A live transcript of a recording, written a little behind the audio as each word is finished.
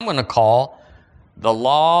I'm going to call the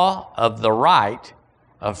law of the right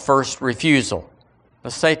of first refusal.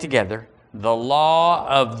 Let's say it together. The law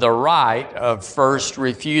of the right of first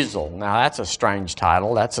refusal. Now that's a strange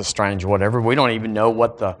title. That's a strange whatever. We don't even know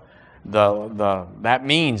what that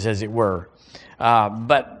means, as it were.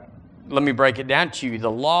 But let me break it down to you. The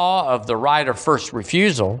law of the right of first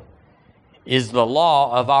refusal is the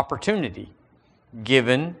law of opportunity,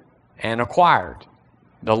 given and acquired.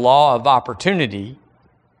 The law of opportunity,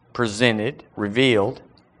 presented, revealed,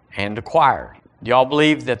 and acquired. Do y'all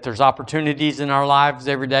believe that there's opportunities in our lives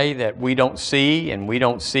every day that we don't see and we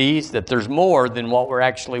don't seize, that there's more than what we're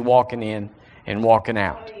actually walking in and walking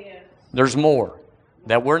out? Oh, yes. There's more.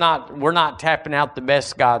 That we're not tapping out the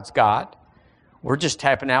best God's got. We're just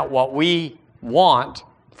tapping out what we want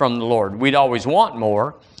from the Lord. We'd always want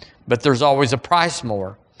more, but there's always a price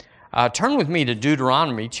more. Turn with me to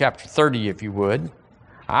Deuteronomy chapter 30, if you would.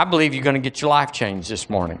 I believe you're going to get your life changed this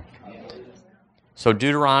morning. So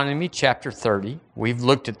Deuteronomy chapter 30, we've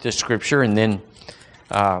looked at this scripture, and then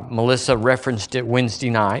Melissa referenced it Wednesday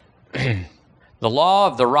night. The law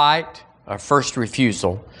of the right of first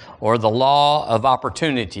refusal, or the law of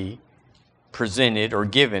opportunity, presented or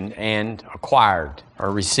given and acquired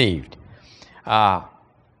or received.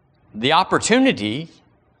 The opportunity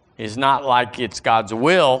is not like it's God's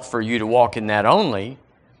will for you to walk in that only,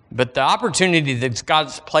 but the opportunity that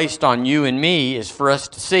God's placed on you and me is for us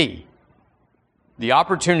to see. The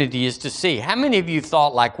opportunity is to see. How many of you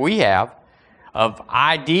thought, like we have, of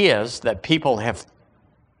ideas that people have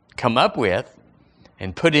come up with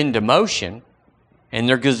and put into motion, and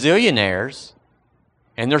they're gazillionaires,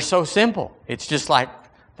 and they're so simple? It's just like,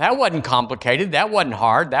 that wasn't complicated, that wasn't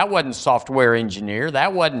hard, that wasn't software engineer,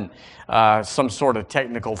 that wasn't some sort of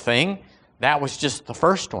technical thing. That was just the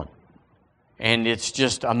first one. And it's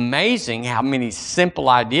just amazing how many simple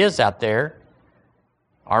ideas out there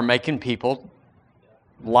are making people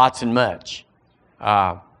lots and much.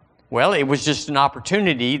 Well, it was just an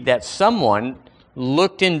opportunity that someone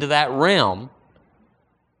looked into that realm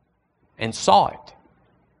and saw it.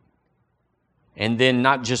 And then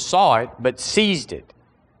not just saw it, but seized it.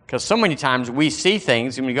 Because so many times we see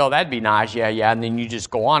things and we go, that'd be nice, yeah, and then you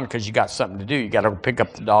just go on because you got something to do. You got to pick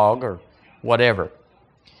up the dog or whatever.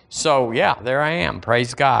 So, yeah, there I am.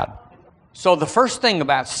 Praise God. So the first thing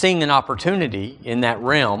about seeing an opportunity in that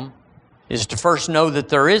realm is to first know that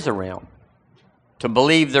there is a realm, to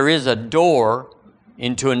believe there is a door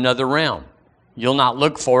into another realm. You'll not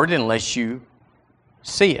look for it unless you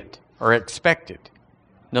see it or expect it.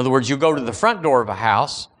 In other words, you go to the front door of a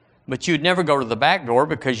house, but you'd never go to the back door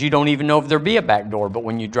because you don't even know if there'll be a back door. But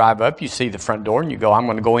when you drive up, you see the front door and you go, I'm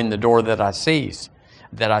going to go in the door that I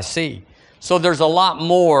see. So there's a lot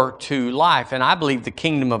more to life, and I believe the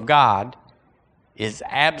kingdom of God is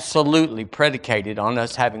absolutely predicated on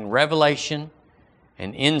us having revelation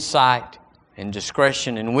and insight and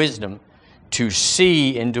discretion and wisdom to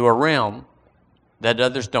see into a realm that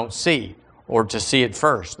others don't see, or to see it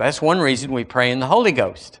first. That's one reason we pray in the Holy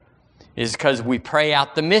Ghost, is because we pray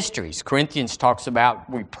out the mysteries. Corinthians talks about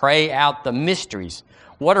we pray out the mysteries.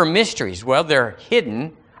 What are mysteries? Well, they're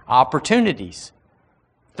hidden opportunities.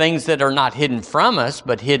 Things that are not hidden from us,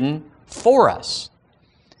 but hidden for us.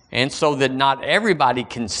 And so that not everybody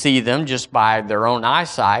can see them just by their own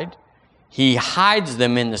eyesight. He hides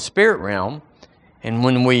them in the spirit realm. And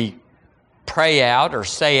when we pray out or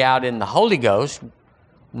say out in the Holy Ghost,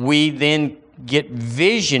 we then get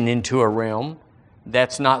vision into a realm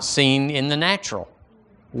that's not seen in the natural.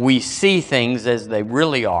 We see things as they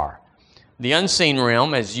really are. The unseen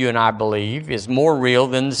realm, as you and I believe, is more real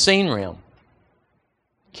than the seen realm.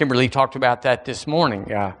 Kimberly talked about that this morning.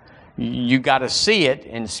 You got to see it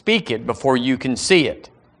and speak it before you can see it.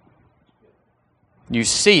 You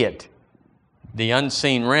see it. The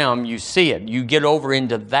unseen realm, you see it. You get over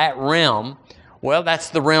into that realm. Well, that's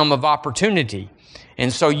the realm of opportunity.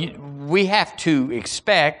 And so we have to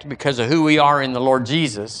expect, because of who we are in the Lord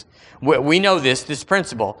Jesus, we know this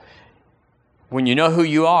principle. When you know who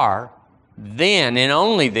you are, then and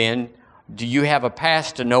only then do you have a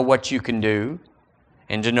pass to know what you can do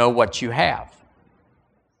and to know what you have.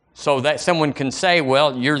 So that someone can say,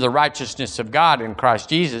 well, you're the righteousness of God in Christ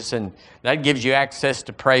Jesus, and that gives you access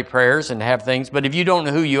to pray prayers and have things. But if you don't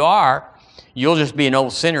know who you are, you'll just be an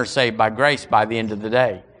old sinner saved by grace by the end of the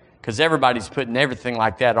day. Because everybody's putting everything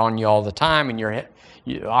like that on you all the time, and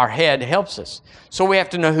our head helps us. So we have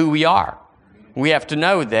to know who we are. We have to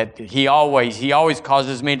know that He always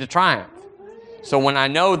causes me to triumph. So when I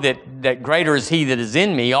know that greater is He that is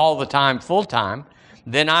in me all the time, full time,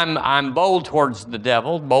 then I'm bold towards the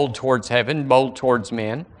devil, bold towards heaven, bold towards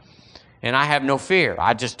men, and I have no fear.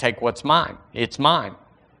 I just take what's mine. It's mine.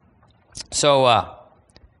 So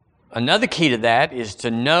another key to that is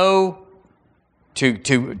to know,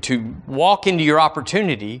 to walk into your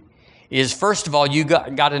opportunity is, first of all, you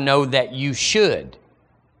got to know that you should.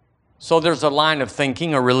 So there's a line of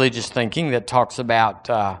thinking, or religious thinking, that talks about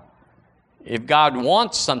if God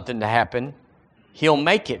wants something to happen, He'll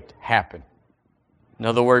make it happen. In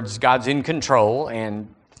other words, God's in control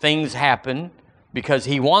and things happen because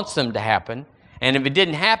He wants them to happen. And if it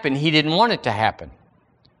didn't happen, He didn't want it to happen.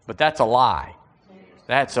 But that's a lie.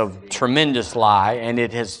 That's a tremendous lie, and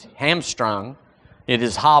it has hamstrung, it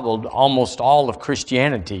has hobbled almost all of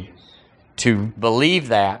Christianity to believe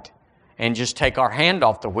that and just take our hand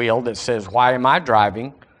off the wheel that says, why am I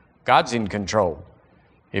driving? God's in control.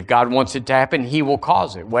 If God wants it to happen, He will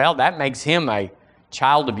cause it. Well, that makes Him a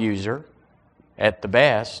child abuser at the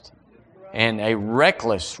best and a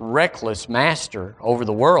reckless master over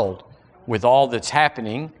the world with all that's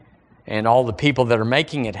happening and all the people that are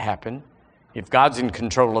making it happen. If God's in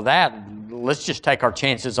control of that, let's just take our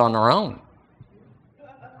chances on our own.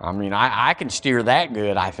 I mean, I can steer that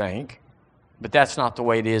good, I think. But that's not the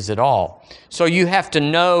way it is at all. So you have to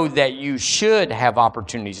know that you should have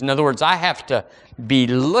opportunities. In other words, I have to be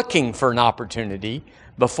looking for an opportunity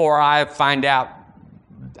before I find out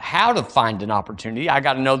how to find an opportunity. I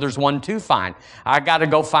got to know there's one to find. I got to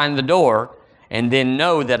go find the door and then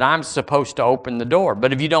know that I'm supposed to open the door.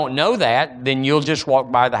 But if you don't know that, then you'll just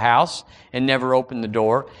walk by the house and never open the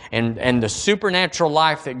door. And the supernatural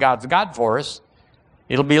life that God's got for us,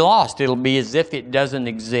 it'll be lost. It'll be as if it doesn't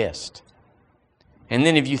exist. And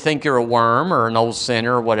then if you think you're a worm or an old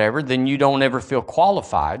sinner or whatever, then you don't ever feel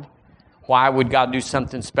qualified. Why would God do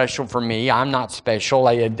something special for me? I'm not special.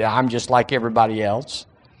 I'm just like everybody else.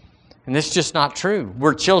 And this is just not true.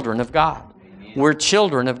 We're children of God. We're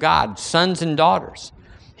children of God, sons and daughters.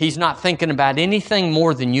 He's not thinking about anything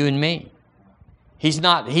more than you and me. He's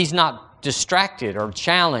not distracted or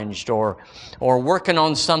challenged or working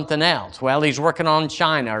on something else. Well, He's working on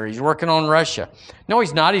China or He's working on Russia. No,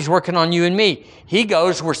 He's not. He's working on you and me. He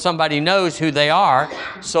goes where somebody knows who they are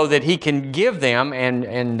so that He can give them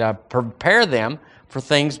and prepare them for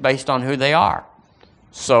things based on who they are.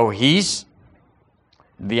 So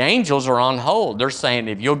the angels are on hold. They're saying,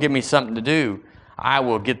 if you'll give me something to do, I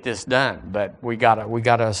will get this done. But we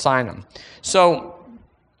gotta assign them. So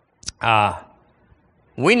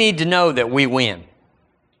we need to know that we win.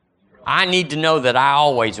 I need to know that I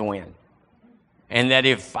always win. And that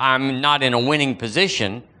if I'm not in a winning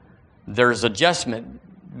position, there's adjustment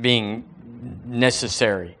being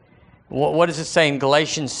necessary. What does it say in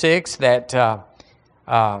Galatians 6? That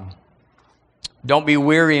don't be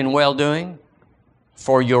weary in well-doing,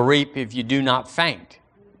 for you'll reap if you do not faint.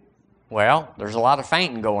 Well, there's a lot of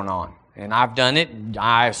fainting going on. And I've done it.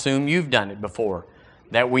 I assume you've done it before.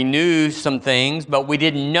 That we knew some things, but we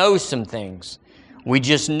didn't know some things. We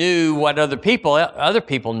just knew what other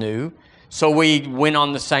people knew. So we went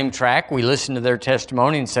on the same track. We listened to their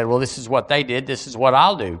testimony and said, well, this is what they did. This is what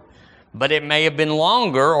I'll do. But it may have been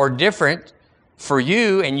longer or different for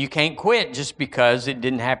you, and you can't quit just because it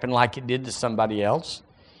didn't happen like it did to somebody else.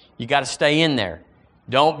 You got to stay in there.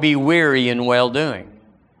 Don't be weary in well-doing.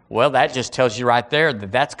 Well, that just tells you right there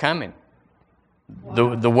that that's coming.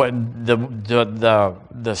 The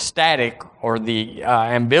static or the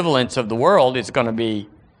ambivalence of the world is going to be,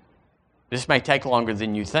 this may take longer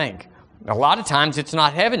than you think. A lot of times it's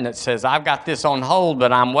not heaven that says, I've got this on hold,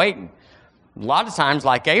 but I'm waiting. A lot of times,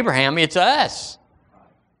 like Abraham, it's us.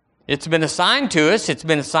 It's been assigned to us. It's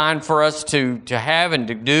been assigned for us to have and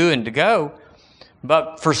to do and to go.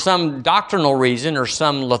 But for some doctrinal reason or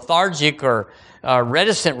some lethargic or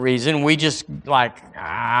reticent reason, we just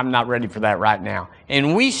I'm not ready for that right now.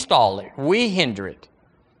 And we stall it. We hinder it.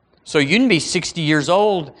 So you can be 60 years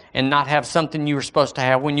old and not have something you were supposed to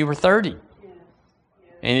have when you were 30.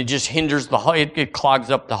 And it just hinders it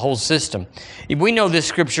clogs up the whole system. We know this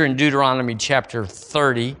scripture in Deuteronomy chapter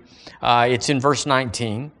 30. It's in verse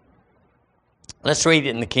 19. Let's read it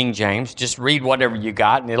in the King James. Just read whatever you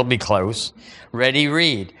got and it'll be close. Ready,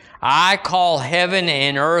 read. I call heaven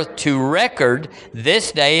and earth to record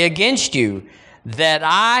this day against you, that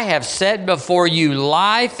I have set before you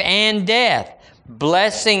life and death,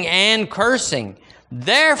 blessing and cursing.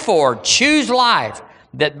 Therefore choose life,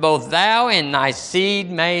 that both thou and thy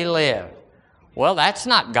seed may live. Well, that's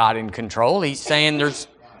not God in control. He's saying there's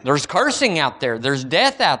cursing out there. There's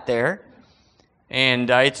death out there. And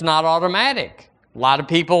it's not automatic. A lot of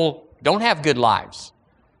people don't have good lives.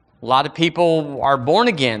 A lot of people are born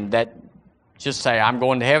again that just say, I'm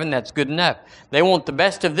going to heaven, that's good enough. They want the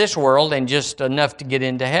best of this world and just enough to get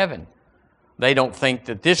into heaven. They don't think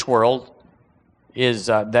that this world is,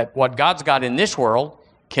 that what God's got in this world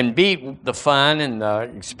can beat the fun and the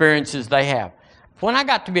experiences they have. When I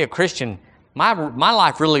got to be a Christian, my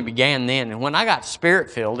life really began then. And when I got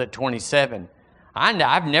Spirit-filled at 27,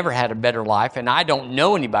 I've never had a better life, and I don't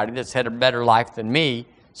know anybody that's had a better life than me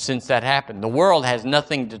since that happened. The world has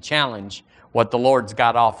nothing to challenge what the Lord's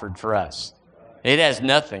got offered for us. It has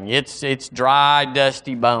nothing. It's dry,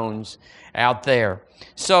 dusty bones out there.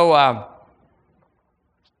 So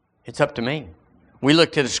it's up to me. We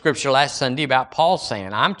looked at a scripture last Sunday about Paul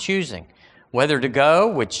saying, I'm choosing whether to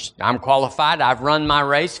go, which I'm qualified. I've run my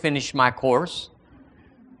race, finished my course.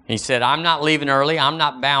 He said, I'm not leaving early. I'm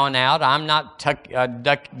not bowing out. I'm not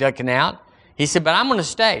ducking out. He said, but I'm going to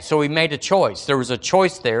stay. So he made a choice. There was a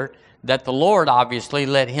choice there that the Lord obviously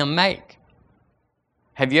let him make.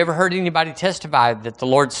 Have you ever heard anybody testify that the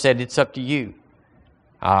Lord said, it's up to you?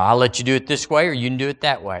 I'll let you do it this way, or you can do it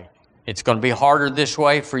that way. It's going to be harder this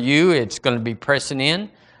way for you. It's going to be pressing in,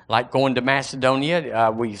 like going to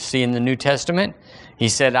Macedonia. We see in the New Testament. He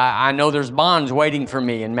said, I know there's bonds waiting for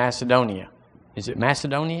me in Macedonia. Is it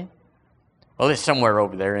Macedonia? Well, it's somewhere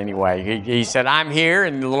over there anyway. He said, I'm here,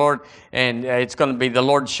 and the Lord, and it's going to be the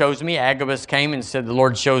Lord shows me. Agabus came and said, the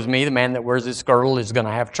Lord shows me the man that wears this girdle is going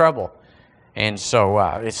to have trouble. And so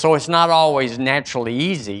it's not always naturally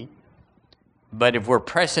easy. But if we're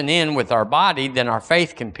pressing in with our body, then our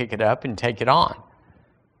faith can pick it up and take it on.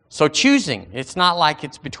 So choosing, it's not like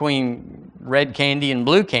it's between red candy and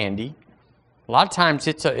blue candy. A lot of times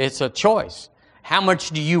it's a choice. How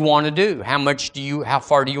much do you want to do? How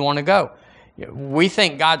far do you want to go? We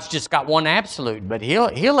think God's just got one absolute, but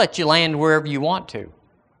He'll let you land wherever you want to.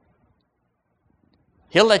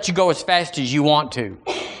 He'll let you go as fast as you want to.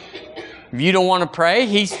 If you don't want to pray,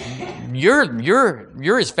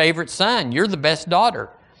 you're his favorite son. You're the best daughter.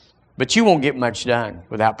 But you won't get much done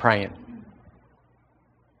without praying.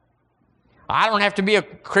 I don't have to be a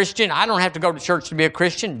Christian. I don't have to go to church to be a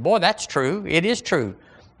Christian. Boy, that's true. It is true.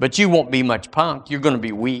 But you won't be much punk. You're going to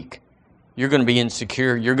be weak. You're going to be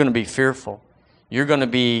insecure. You're going to be fearful. You're going to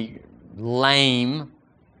be lame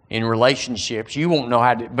in relationships. You won't know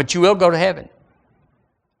how to, but you will go to heaven.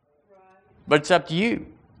 But it's up to you.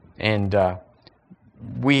 And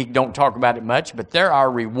we don't talk about it much, but there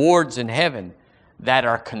are rewards in heaven that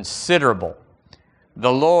are considerable.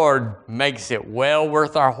 The Lord makes it well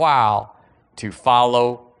worth our while to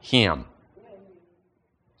follow Him.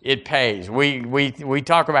 It pays. We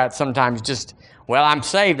talk about sometimes just, well, I'm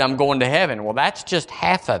saved, I'm going to heaven. Well, that's just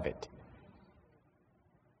half of it.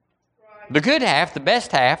 The good half, the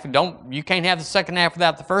best half, you can't have the second half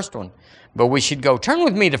without the first one. But we should go. Turn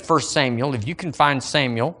with me to 1 Samuel, if you can find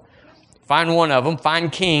Samuel. Find one of them, find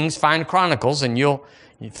Kings, find Chronicles, and you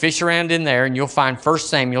fish around in there and you'll find 1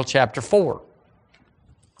 Samuel chapter 4.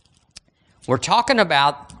 We're talking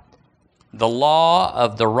about the law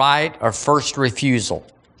of the right of first refusal.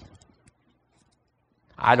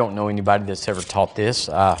 I don't know anybody that's ever taught this,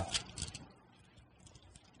 but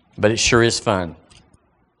it sure is fun.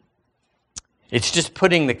 It's just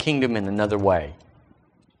putting the kingdom in another way.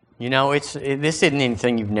 You know, this isn't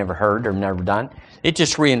anything you've never heard or never done. It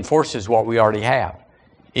just reinforces what we already have.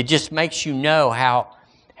 It just makes you know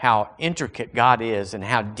how intricate God is and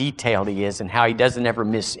how detailed He is and how He doesn't ever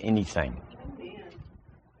miss anything.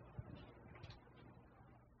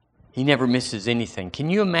 He never misses anything.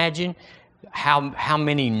 Can you imagine how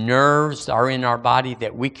many nerves are in our body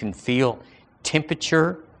that we can feel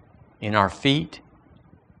temperature in our feet?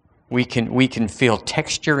 We can feel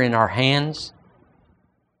texture in our hands,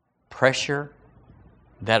 pressure,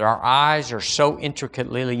 that our eyes are so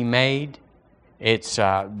intricately made.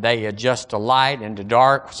 They adjust to light and to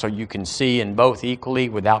dark so you can see in both equally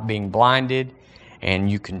without being blinded, and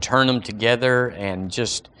you can turn them together and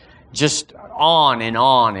just on and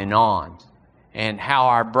on and on. And how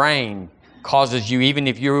our brain causes you, even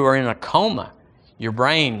if you are in a coma, your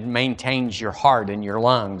brain maintains your heart and your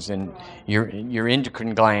lungs and your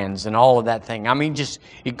endocrine glands and all of that thing. I mean,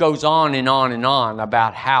 it goes on and on and on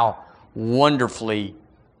about how wonderfully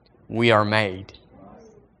we are made.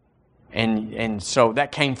 And so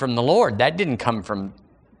that came from the Lord. That didn't come from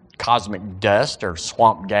cosmic dust or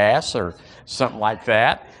swamp gas or something like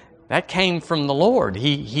that. That came from the Lord.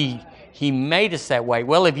 He made us that way.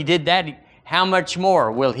 Well, if He did that, how much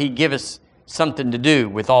more will He give us something to do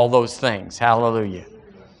with all those things? Hallelujah.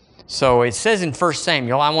 So it says in 1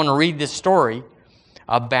 Samuel, I want to read this story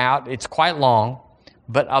about, it's quite long,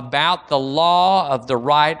 but about the law of the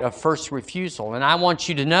right of first refusal. And I want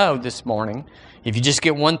you to know this morning, if you just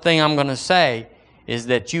get one thing I'm going to say, is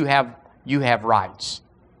that you have rights.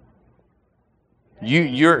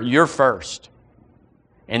 You're first.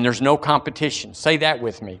 And there's no competition. Say that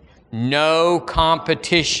with me. No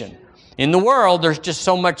competition. In the world, there's just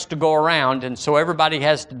so much to go around, and so everybody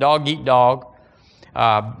has to dog eat dog.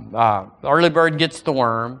 Early bird gets the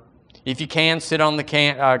worm. If you can, sit on the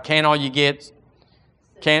can all you get.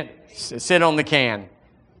 Can't sit on the can.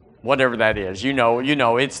 Whatever that is. You know,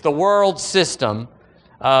 it's the world system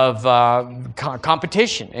of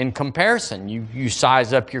competition and comparison. You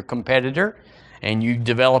size up your competitor and you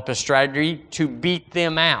develop a strategy to beat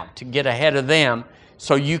them out, to get ahead of them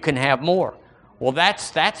so you can have more. Well, that's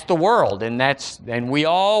the world, and we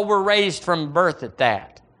all were raised from birth at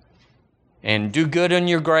that. And do good on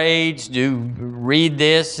your grades, read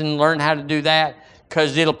this and learn how to do that,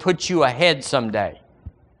 because it'll put you ahead someday.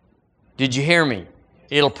 Did you hear me?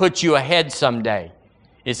 It'll put you ahead someday.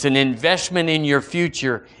 It's an investment in your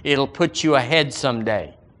future. It'll put you ahead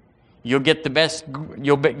someday. You'll get the best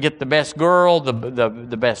girl,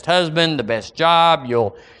 the best husband, the best job.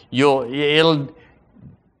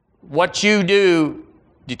 What you do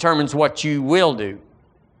determines what you will do.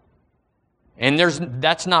 And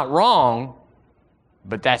that's not wrong,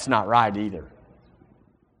 but that's not right either.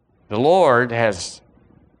 The Lord has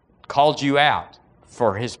called you out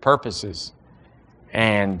for His purposes.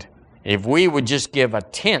 And if we would just give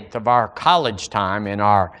 1/10 of our college time and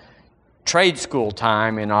our trade school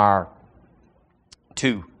time and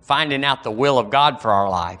to finding out the will of God for our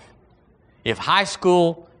life, if high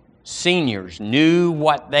school seniors knew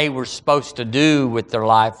what they were supposed to do with their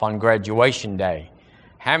life on graduation day,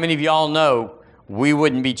 how many of y'all know we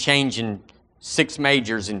wouldn't be changing 6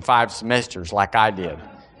 majors in 5 semesters like I did?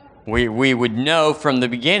 We would know from the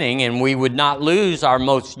beginning, and we would not lose our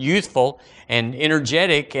most youthful and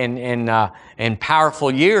energetic and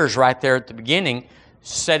powerful years right there at the beginning,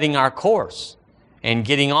 setting our course and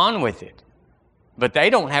getting on with it. But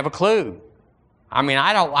they don't have a clue. I mean,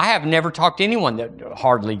 I have never talked to anyone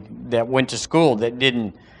that went to school that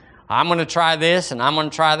didn't. I'm going to try this and I'm going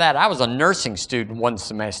to try that. I was a nursing student one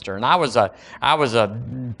semester, and I was a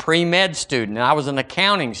pre-med student, and I was an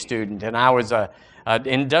accounting student, and I was an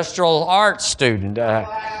industrial arts student.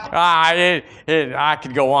 I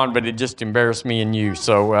could go on, but it just embarrassed me and you.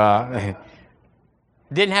 So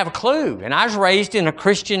didn't have a clue. And I was raised in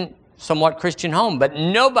a somewhat Christian home, but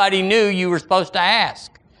nobody knew you were supposed to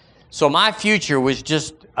ask. So my future was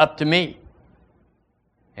just up to me.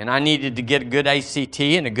 And I needed to get a good ACT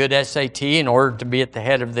and a good SAT in order to be at the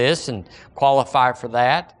head of this and qualify for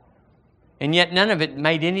that. And yet none of it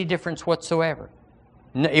made any difference whatsoever.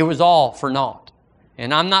 It was all for naught.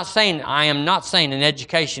 And I am not saying an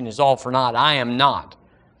education is all for naught. I am not.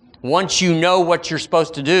 Once you know what you're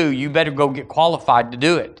supposed to do, you better go get qualified to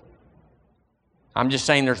do it. I'm just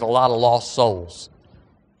saying there's a lot of lost souls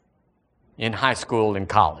in high school and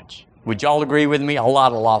college. Would y'all agree with me? A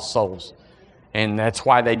lot of lost souls. And that's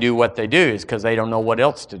why they do what they do, is because they don't know what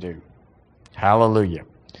else to do. Hallelujah.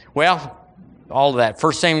 Well, all of that.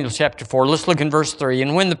 1 Samuel chapter 4. Let's look in verse 3.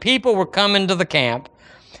 And when the people were come into the camp,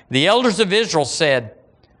 the elders of Israel said,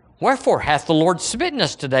 Wherefore hath the Lord smitten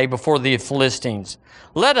us today before the Philistines?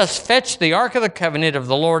 Let us fetch the ark of the covenant of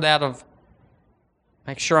the Lord out of...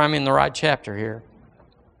 Make sure I'm in the right chapter here.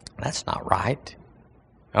 That's not right.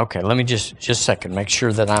 Okay, let me just a second, make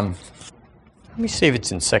sure that let me see if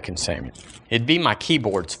it's in 2 Samuel. It'd be my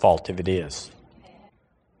keyboard's fault if it is.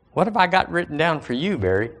 What have I got written down for you,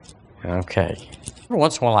 Barry? Okay. Every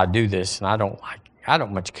once in a while I do this, and I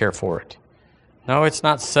don't much care for it. No, it's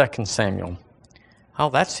not 2 Samuel. Oh,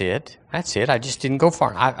 that's it. That's it. I just didn't go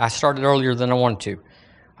far. I started earlier than I wanted to.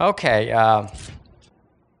 Okay.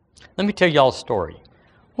 Let me tell y'all a story.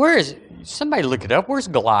 Somebody look it up. Where's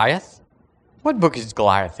Goliath? What book is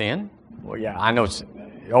Goliath in? Well, yeah, I know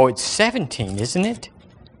it's 17, isn't it?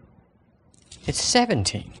 It's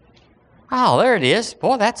 17. Oh, there it is.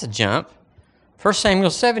 Boy, that's a jump. 1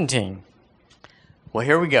 Samuel 17. Well,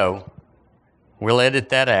 here we go. We'll edit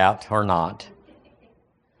that out or not.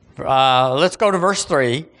 Let's go to verse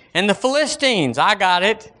 3. And the Philistines, I got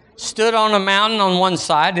it, stood on a mountain on one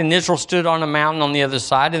side, and Israel stood on a mountain on the other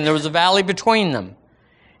side, and there was a valley between them.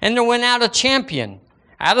 And there went out a champion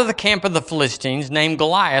out of the camp of the Philistines, named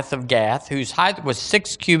Goliath of Gath, whose height was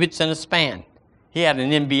 6 cubits and a span. He had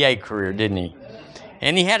an NBA career, didn't he?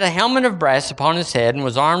 And he had a helmet of brass upon his head, and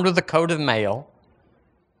was armed with a coat of mail.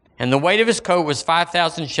 And the weight of his coat was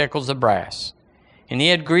 5,000 shekels of brass. And he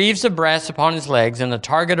had greaves of brass upon his legs, and a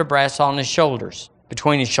target of brass on his shoulders,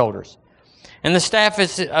 between his shoulders. And the staff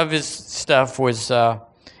of his stuff was,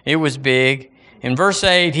 it was big. In verse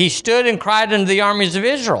 8, he stood and cried unto the armies of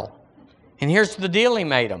Israel. And here's the deal he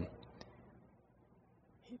made them.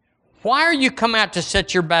 Why are you come out to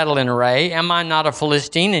set your battle in array? Am I not a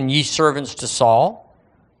Philistine, and ye servants to Saul?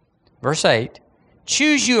 Verse 8,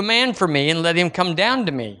 choose you a man for me, and let him come down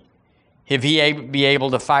to me. if he be able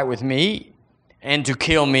to fight with me and to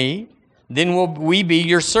kill me, then will we be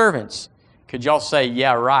your servants. Could y'all say,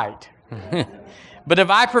 yeah, right? But if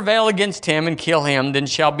I prevail against him and kill him, then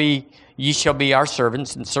ye shall be our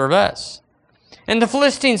servants and serve us. And the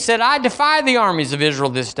Philistines said, I defy the armies of Israel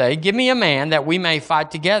this day. Give me a man that we may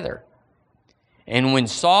fight together. And when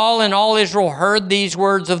Saul and all Israel heard these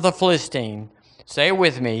words of the Philistine, say it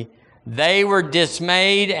with me, they were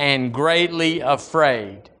dismayed and greatly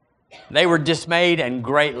afraid. They were dismayed and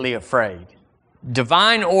greatly afraid.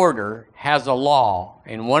 Divine order has a law,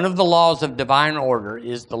 and one of the laws of divine order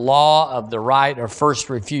is the law of the right of first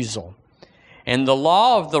refusal. And the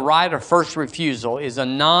law of the right of first refusal is a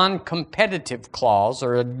non-competitive clause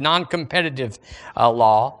or a non-competitive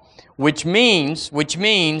law, which means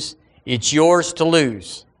it's yours to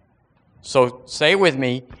lose. So say it with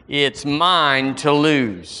me, it's mine to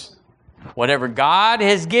lose. Whatever God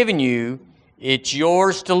has given you, it's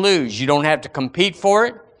yours to lose. You don't have to compete for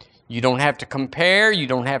it. You don't have to compare. You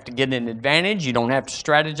don't have to get an advantage. You don't have to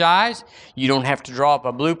strategize. You don't have to draw up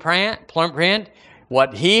a blueprint.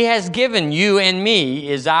 What he has given you and me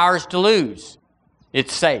is ours to lose.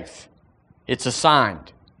 It's safe. It's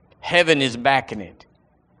assigned. Heaven is backing it.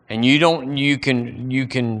 And you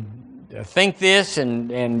can think this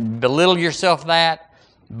and belittle yourself that,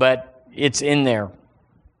 but it's in there.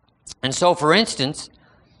 And so, for instance,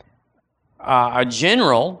 a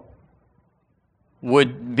general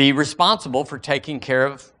would be responsible for taking care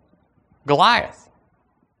of Goliath.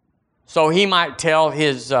 So he might tell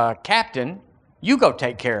his captain, you go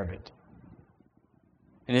take care of it.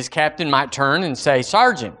 And his captain might turn and say,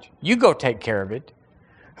 Sergeant, you go take care of it.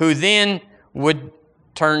 Who then would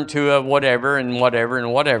turn to a whatever and whatever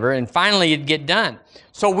and whatever, and finally it'd get done.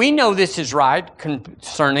 So we know this is right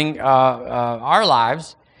concerning our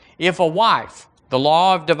lives. If a wife, the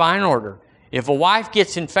law of divine order, if a wife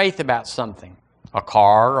gets in faith about something, a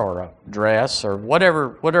car or a dress or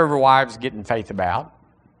whatever wives get in faith about,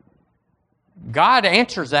 God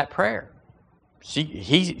answers that prayer.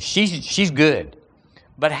 She's good.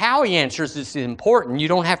 But how he answers is important. You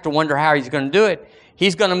don't have to wonder how he's going to do it.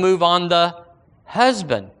 He's going to move on the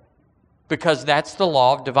husband because that's the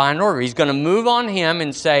law of divine order. He's going to move on him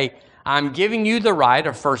and say, I'm giving you the right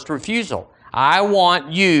of first refusal. I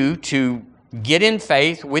want you to get in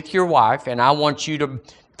faith with your wife, and I want you to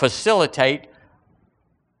facilitate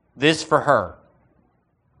this for her.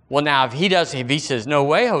 Well, now, if he says, no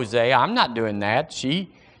way, Jose, I'm not doing that.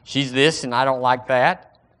 She's this, and I don't like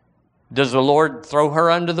that. Does the Lord throw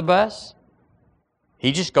her under the bus?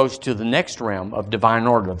 He just goes to the next realm of divine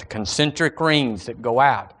order, the concentric rings that go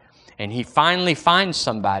out. And he finally finds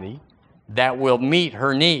somebody that will meet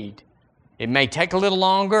her need. It may take a little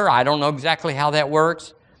longer. I don't know exactly how that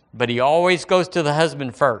works. But he always goes to the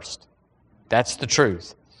husband first. That's the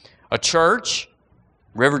truth. A church,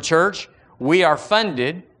 River Church, we are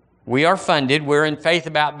funded. We're in faith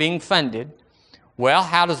about being funded. Well,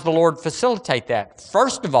 how does the Lord facilitate that?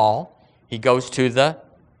 First of all, he goes to the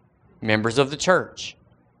members of the church.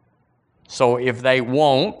 So if they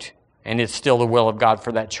won't, and it's still the will of God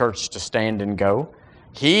for that church to stand and go,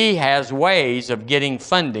 he has ways of getting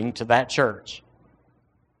funding to that church.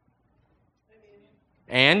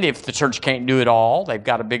 And if the church can't do it all, they've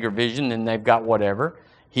got a bigger vision and they've got whatever,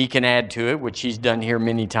 he can add to it, which he's done here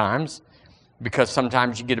many times, because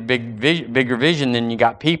sometimes you get a bigger vision than you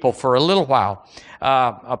got people for a little while.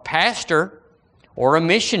 A pastor or a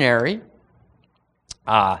missionary,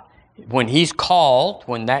 when he's called,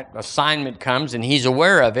 when that assignment comes and he's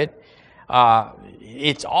aware of it,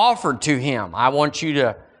 it's offered to him. I want you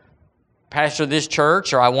to pastor this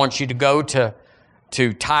church, or I want you to go to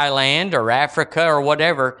Thailand or Africa or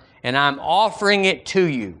whatever, and I'm offering it to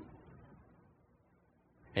you.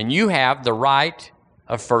 And you have the right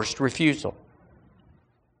of first refusal.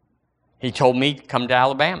 He told me to come to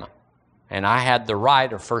Alabama, and I had the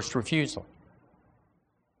right of first refusal.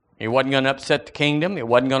 It wasn't going to upset the kingdom. It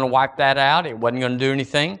wasn't going to wipe that out. It wasn't going to do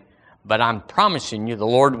anything. But I'm promising you the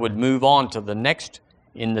Lord would move on to the next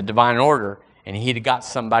in the divine order, and he'd have got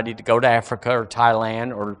somebody to go to Africa or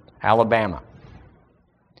Thailand or Alabama.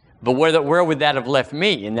 But where would that have left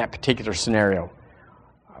me in that particular scenario?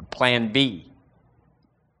 Plan B.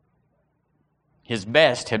 His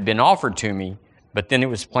best had been offered to me, but then it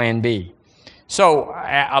was plan B. So,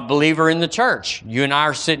 a believer in the church, you and I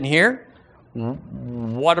are sitting here.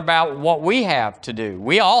 What about what we have to do?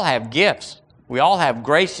 We all have gifts. We all have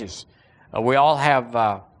graces. We all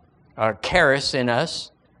have charis in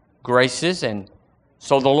us, graces. And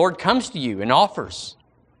so the Lord comes to you and offers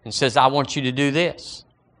and says, I want you to do this.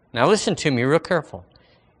 Now listen to me real careful.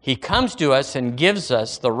 He comes to us and gives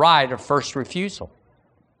us the right of first refusal.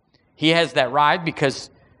 He has that right because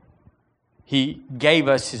He gave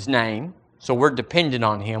us His name. So we're dependent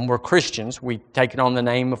on Him. We're Christians. We've taken on the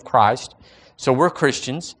name of Christ. So we're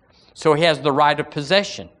Christians. So He has the right of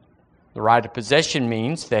possession. The right of possession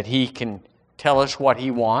means that He can tell us what He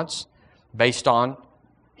wants based on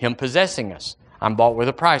Him possessing us. I'm bought with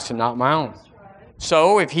a price and not my own.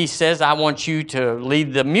 So if He says, I want you to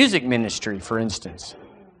lead the music ministry, for instance,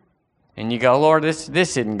 and you go, Lord, this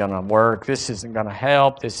isn't going to work. This isn't going to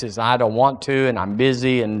help. I don't want to, and I'm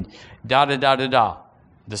busy, and da-da-da-da-da.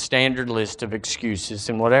 The standard list of excuses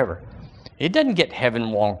and whatever. It doesn't get heaven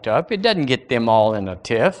wonked up. It doesn't get them all in a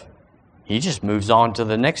tiff. He just moves on to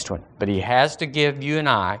the next one. But He has to give you and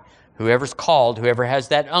I, whoever's called, whoever has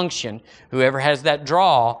that unction, whoever has that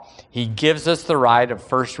draw, He gives us the right of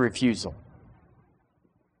first refusal.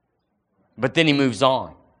 But then He moves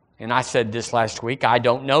on. And I said this last week, I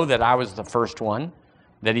don't know that I was the first one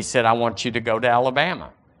that He said, I want you to go to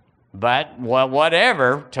Alabama. But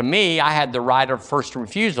whatever, to me, I had the right of first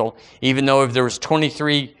refusal, even though if there was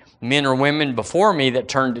 23 men or women before me that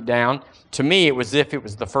turned it down, to me it was as if it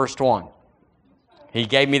was the first one. He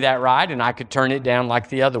gave me that right, and I could turn it down like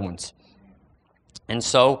the other ones. And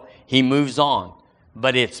so He moves on.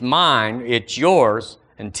 But it's mine, it's yours,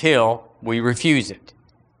 until we refuse it.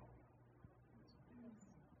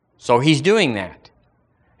 So He's doing that.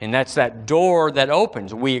 And that's that door that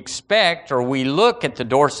opens. We expect or we look at the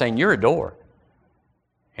door saying, you're a door.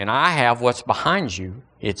 And I have what's behind you.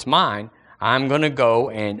 It's mine. I'm going to go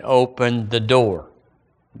and open the door.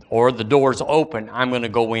 Or the door's open. I'm going to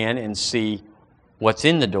go in and see what's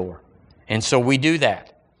in the door. And so we do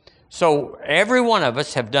that. So every one of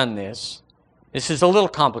us have done this. This is a little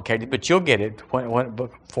complicated, but you'll get it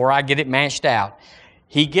before I get it mashed out.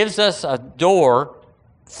 He gives us a door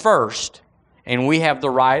first. And we have the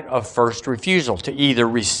right of first refusal to either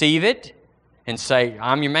receive it and say,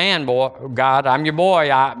 I'm your man, boy. God, I'm your boy.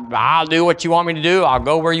 I'll do what you want me to do. I'll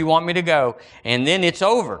go where you want me to go. And then it's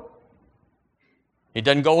over. It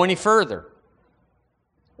doesn't go any further.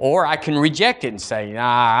 Or I can reject it and say,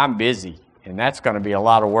 I'm busy. And that's going to be a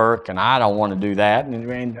lot of work, and I don't want to do that.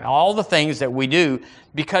 And all the things that we do,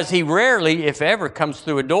 because He rarely, if ever, comes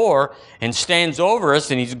through a door and stands over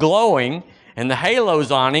us and He's glowing, and the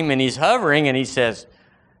halo's on Him, and He's hovering, and He says,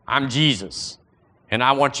 I'm Jesus, and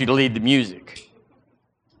I want you to lead the music.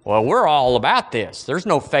 Well, we're all about this. There's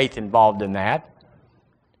no faith involved in that,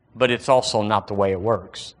 but it's also not the way it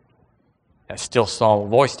works. That's still small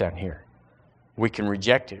voice down here. We can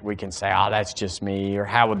reject it. We can say, that's just me, or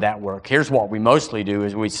how would that work? Here's what we mostly do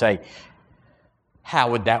is we say,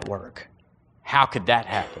 how would that work? How could that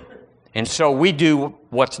happen? And so we do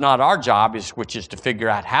what's not our job, which is to figure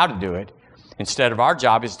out how to do it. Instead of our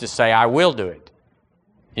job is to say, I will do it.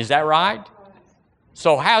 Is that right?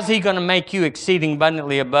 So how's He going to make you exceeding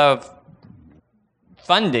abundantly above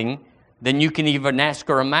funding than you can even ask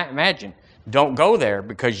or imagine? Don't go there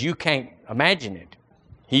because you can't imagine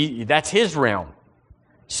it. That's His realm.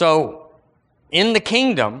 So in the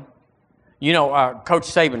kingdom, Coach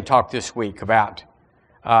Saban talked this week about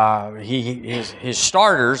his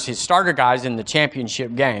starter guys in the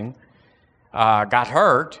championship game got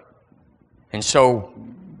hurt. And so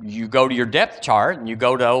you go to your depth chart and you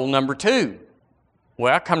go to old number 2.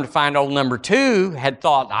 Well, come to find old number 2 had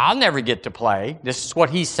thought, I'll never get to play. This is what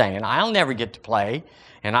he's saying. I'll never get to play,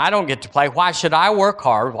 and I don't get to play. Why should I work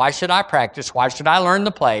hard? Why should I practice? Why should I learn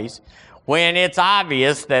the plays when it's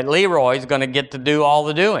obvious that Leroy's going to get to do all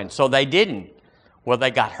the doing? So they didn't. Well,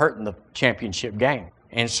 they got hurt in the championship game.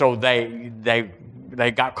 And so they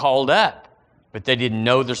got called up, but they didn't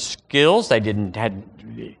know their skills.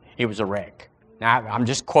 It was a wreck. Now, I'm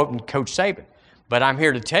just quoting Coach Saban. But I'm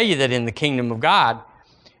here to tell you that in the kingdom of God,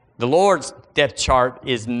 the Lord's depth chart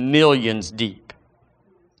is millions deep.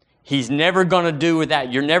 He's never going to do with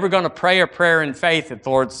that. You're never going to pray a prayer in faith that the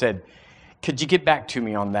Lord said, could you get back to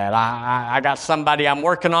me on that? I got somebody I'm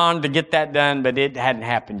working on to get that done, but it hadn't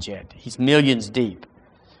happened yet. He's millions deep.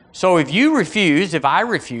 So if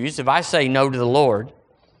I say no to the Lord,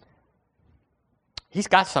 He's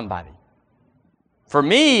got somebody. For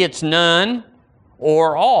me, it's none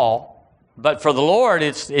or all, but for the Lord,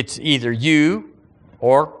 it's either you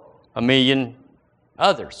or a million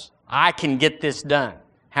others. I can get this done.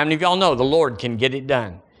 How many of y'all know the Lord can get it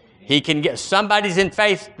done? He can get somebody's in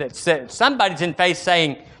faith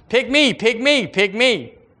saying, pick me, pick me, pick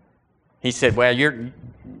me. He said, well, you're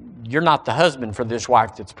not the husband for this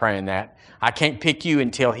wife that's praying that. I can't pick you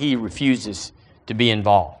until he refuses to be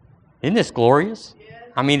involved. Isn't this glorious?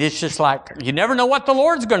 I mean, it's just like, you never know what the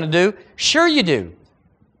Lord's going to do. Sure you do.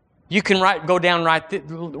 You can go down right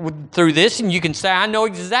through this and you can say, I know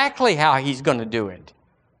exactly how He's going to do it.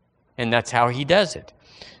 And that's how he does it.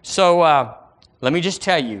 So let me just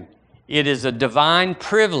tell you, it is a divine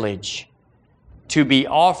privilege to be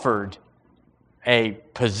offered a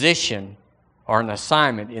position or an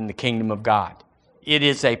assignment in the kingdom of God. It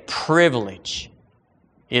is a privilege.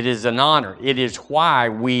 It is an honor. It is why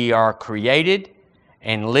we are created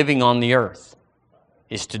and living on the earth,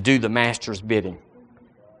 is to do the Master's bidding.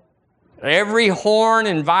 Every horn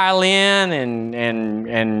and violin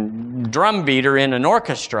and drum beater in an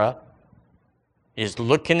orchestra is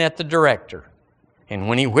looking at the director. And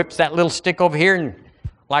when he whips that little stick over here and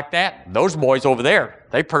like that, those boys over there,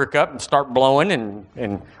 they perk up and start blowing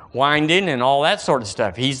and winding and all that sort of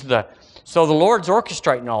stuff. So the Lord's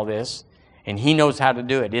orchestrating all this, and he knows how to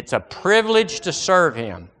do it. It's a privilege to serve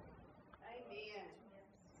him. Amen.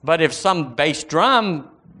 But if some bass drum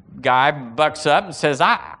guy bucks up and says,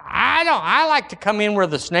 I like to come in where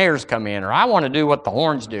the snares come in, or I want to do what the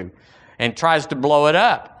horns do, and tries to blow it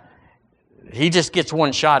up, he just gets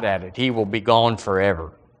one shot at it. He will be gone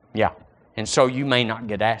forever. Yeah. And so you may not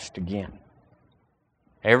get asked again.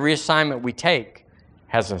 Every assignment we take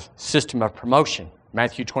has a system of promotion.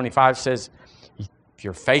 Matthew 25 says, if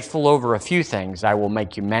you're faithful over a few things, I will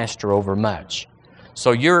make you master over much.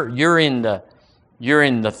 So you're in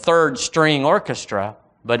the third string orchestra,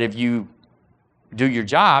 but if you do your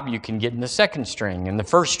job, you can get in the second string and the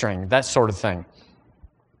first string, that sort of thing.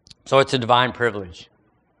 So it's a divine privilege.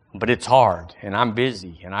 But it's hard, and I'm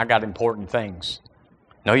busy, and I got important things.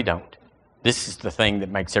 No, you don't. This is the thing that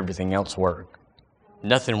makes everything else work.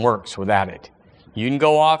 Nothing works without it. You can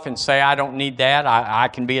go off and say, I don't need that. I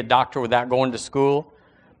can be a doctor without going to school,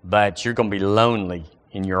 but you're going to be lonely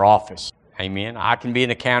in your office. Amen. I can be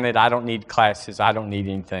an accountant. I don't need classes. I don't need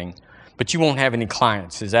anything. But you won't have any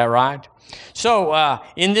clients. Is that right? So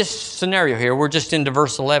in this scenario here, we're just into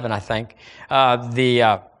verse 11, I think.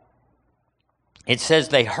 It says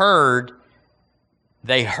they heard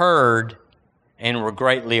and were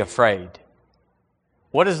greatly afraid.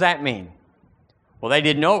 What does that mean? Well, they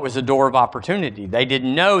didn't know it was a door of opportunity. They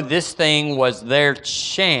didn't know this thing was their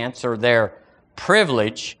chance or their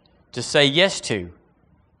privilege to say yes to.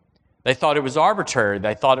 They thought it was arbitrary.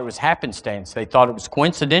 They thought it was happenstance. They thought it was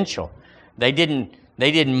coincidental. They didn't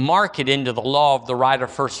mark it into the law of the right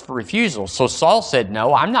of first refusal. So Saul said,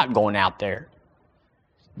 no, I'm not going out there.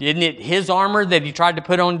 Isn't it his armor that he tried to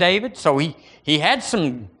put on David? So he had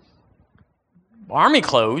some army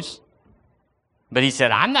clothes, but he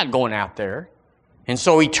said, I'm not going out there. And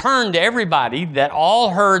so he turned to everybody that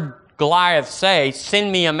all heard Goliath say,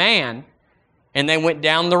 send me a man. And they went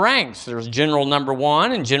down the ranks. There was general number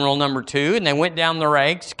 1 and general number 2, and they went down the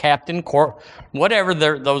ranks, captain, whatever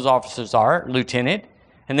those officers are, lieutenant,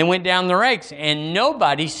 and they went down the ranks, and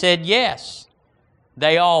nobody said yes.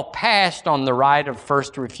 They all passed on the right of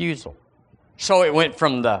first refusal. So it went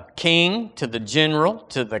from the king to the general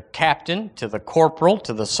to the captain to the corporal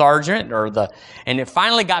to the sergeant and it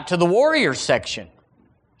finally got to the warrior section.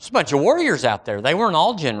 There's a bunch of warriors out there. They weren't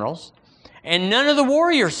all generals. And none of the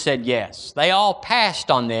warriors said yes. They all passed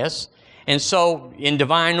on this. And so in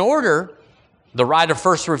divine order, the right of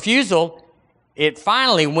first refusal, it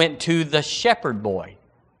finally went to the shepherd boy.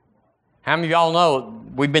 How many of y'all know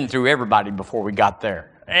we've been through everybody before we got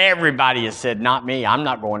there? Everybody has said, not me. I'm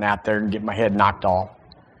not going out there and get my head knocked off.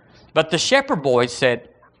 But the shepherd boy said,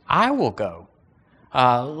 I will go.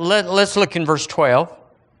 Let's look in verse 12.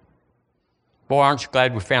 Boy, aren't you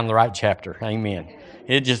glad we found the right chapter? Amen.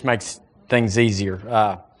 It just makes things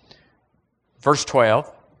easier. Verse 12.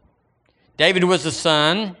 David was the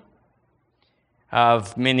son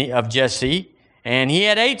of Jesse, and he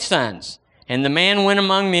had 8 sons. And the man went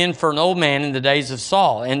among men for an old man in the days of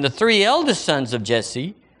Saul. And the 3 eldest sons of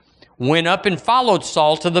Jesse went up and followed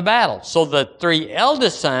Saul to the battle. So the 3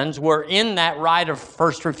 eldest sons were in that right of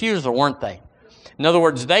first refusal, weren't they? In other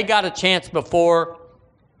words, they got a chance before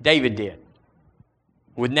David did.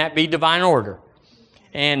 Wouldn't that be divine order?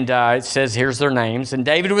 And it says, here's their names. And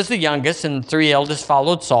David was the youngest, and the 3 eldest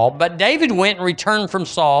followed Saul. But David went and returned from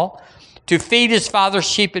Saul to feed his father's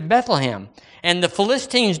sheep at Bethlehem. And the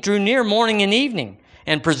Philistines drew near morning and evening,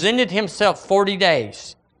 and presented himself 40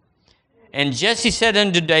 days. And Jesse said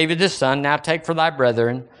unto David his son, now take for thy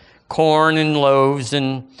brethren corn and loaves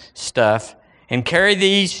and stuff, and carry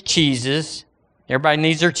these cheeses. Everybody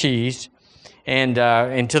needs their cheese. And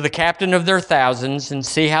to the captain of their thousands, and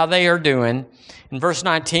see how they are doing. In verse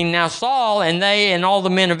 19, now Saul and they and all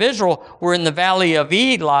the men of Israel were in the valley of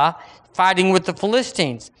Elah, fighting with the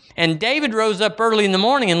Philistines. And David rose up early in the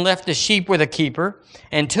morning and left the sheep with a keeper,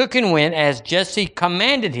 and took and went as Jesse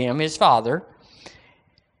commanded him, his father.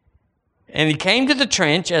 And he came to the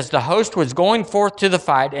trench as the host was going forth to the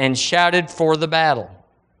fight, and shouted for the battle.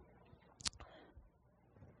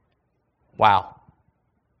 Wow.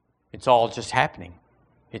 It's all just happening.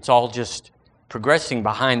 It's all just progressing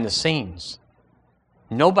behind the scenes.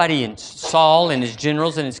 Nobody in Saul and his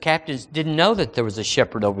generals and his captains didn't know that there was a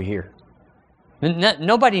shepherd over here.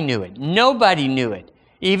 Nobody knew it. Nobody knew it.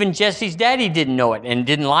 Even Jesse's daddy didn't know it and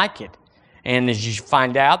didn't like it. And as you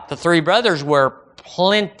find out, the three brothers were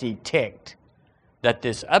plenty ticked that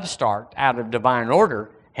this upstart out of divine order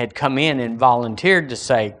had come in and volunteered to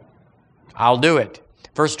say, I'll do it.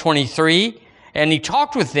 Verse 23, and he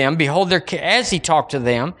talked with them. Behold, as he talked to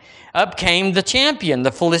them, up came the champion,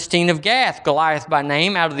 the Philistine of Gath, Goliath by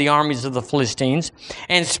name, out of the armies of the Philistines,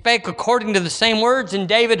 and spake according to the same words, and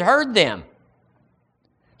David heard them.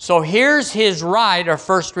 So here's his right or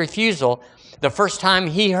first refusal, the first time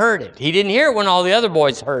he heard it. He didn't hear it when all the other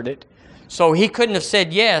boys heard it, so he couldn't have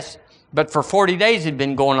said yes, but for 40 days it had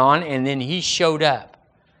been going on, and then he showed up.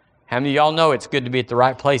 How many of y'all know it's good to be at the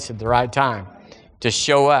right place at the right time, to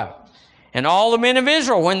show up? And all the men of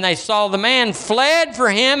Israel, when they saw the man, fled for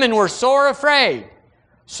him and were sore afraid.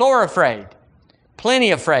 Sore afraid.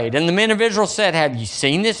 Plenty afraid. And the men of Israel said, have you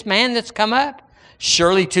seen this man that's come up?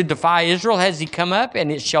 Surely to defy Israel has he come up, and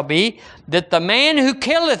it shall be that the man who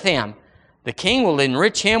killeth him, the king will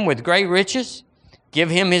enrich him with great riches, give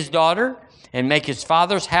him his daughter, and make his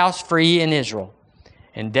father's house free in Israel.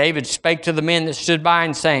 And David spake to the men that stood by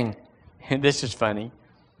and saying, and this is funny,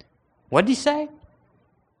 what did he say?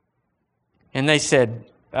 And they said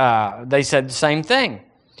the same thing.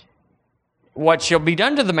 What shall be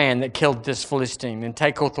done to the man that killed this Philistine and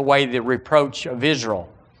taketh away the reproach of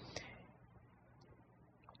Israel?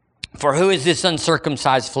 For who is this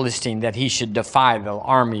uncircumcised Philistine that he should defy the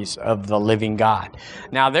armies of the living God?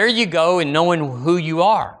 Now there you go in knowing who you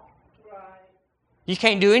are. You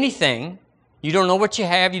can't do anything. You don't know what you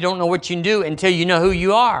have. You don't know what you can do until you know who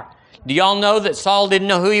you are. Do y'all know that Saul didn't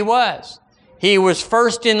know who he was? He was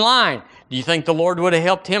first in line. Do you think the Lord would have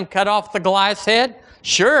helped him cut off the Goliath's head?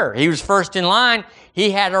 Sure, he was first in line. He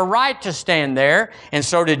had a right to stand there, and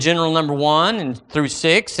so did General number 1 and through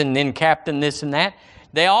 6, and then Captain this and that.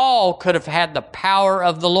 They all could have had the power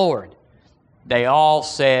of the Lord. They all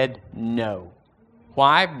said no.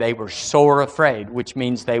 Why? They were sore afraid, which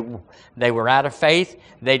means they were out of faith.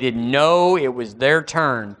 They didn't know it was their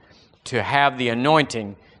turn to have the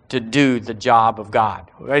anointing to do the job of God.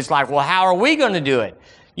 It's like, well, how are we going to do it?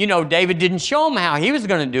 You know, David didn't show them how he was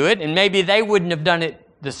going to do it, and maybe they wouldn't have done it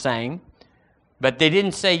the same, but they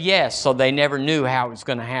didn't say yes, so they never knew how it was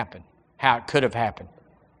going to happen, how it could have happened.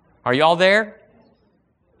 Are y'all there?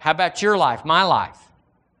 How about your life, my life?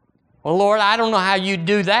 Well, Lord, I don't know how you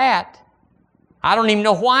do that. I don't even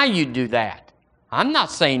know why you do that. I'm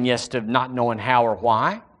not saying yes to not knowing how or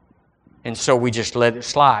why. And so we just let it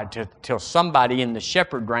slide till somebody in the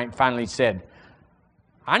shepherd rank finally said,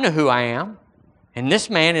 I know who I am. And this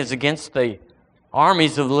man is against the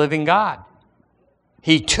armies of the living God.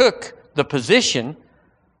 He took the position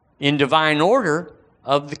in divine order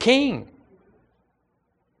of the king.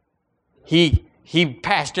 He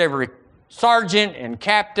passed every sergeant and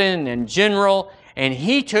captain and general, and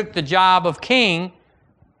he took the job of king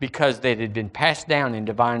because they had been passed down in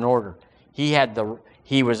divine order.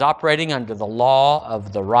 He was operating under the law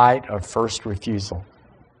of the right of first refusal.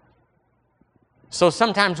 So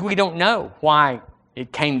sometimes we don't know why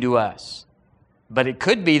it came to us. But it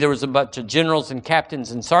could be there was a bunch of generals and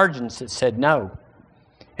captains and sergeants that said no.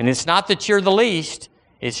 And it's not that you're the least,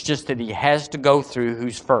 it's just that he has to go through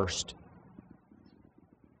who's first.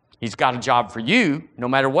 He's got a job for you, no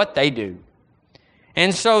matter what they do.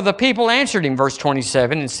 And so the people answered him, verse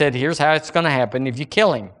 27, and said, here's how it's going to happen if you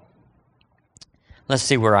kill him. Let's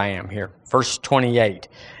see where I am here. Verse 28.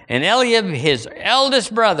 And Eliab, his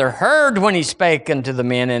eldest brother, heard when he spake unto the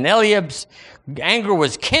men, and Eliab's anger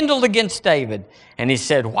was kindled against David. And he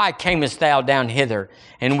said, why camest thou down hither?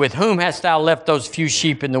 And with whom hast thou left those few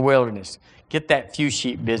sheep in the wilderness? Get that few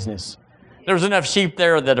sheep business. There was enough sheep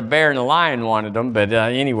there that a bear and a lion wanted them, but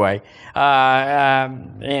anyway.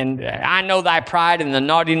 And I know thy pride and the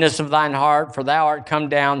naughtiness of thine heart, for thou art come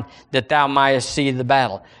down that thou mightest see the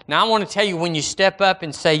battle. Now I want to tell you, when you step up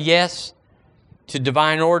and say yes to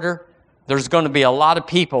divine order, there's going to be a lot of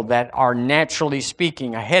people that are naturally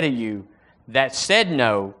speaking ahead of you that said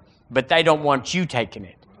no, but they don't want you taking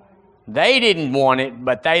it. They didn't want it,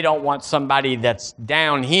 but they don't want somebody that's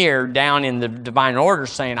down here, down in the divine order,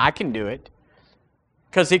 saying, I can do it.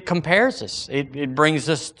 Because it compares us. It brings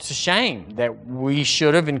us to shame that we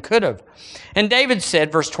should have and could have. And David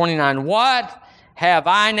said, verse 29, what have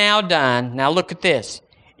I now done? Now look at this.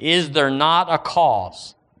 Is there not a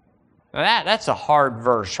cause? Now that's a hard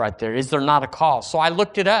verse right there. Is there not a cause? So I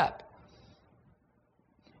looked it up.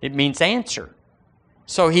 It means answer.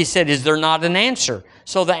 So he said, is there not an answer?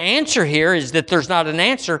 So the answer here is that there's not an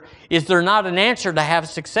answer. Is there not an answer to have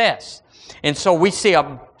success? And so we see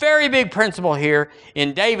a very big principle here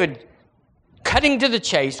in David cutting to the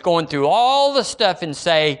chase, going through all the stuff and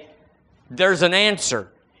say, there's an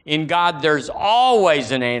answer. In God, there's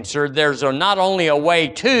always an answer. There's not only a way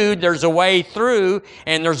to, there's a way through,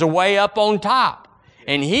 and there's a way up on top.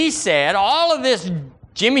 And he said, all of this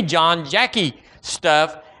Jimmy John, Jackie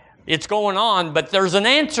stuff, it's going on, but there's an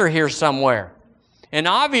answer here somewhere. And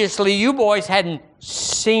obviously, you boys hadn't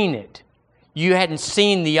seen it. You hadn't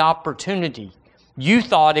seen the opportunity. You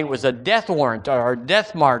thought it was a death warrant or a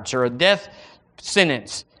death march or a death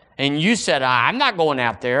sentence. And you said, I'm not going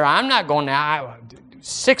out there. I'm not going out.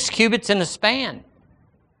 6 cubits in a span.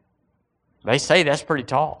 They say that's pretty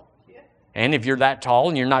tall. And if you're that tall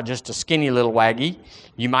and you're not just a skinny little waggy,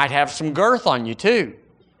 you might have some girth on you too.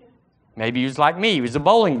 Maybe he was like me. He was a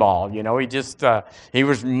bowling ball. You know, he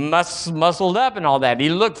was muscled up and all that. He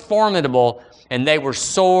looked formidable, and they were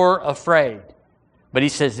sore afraid. But he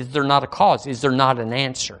says, is there not a cause? Is there not an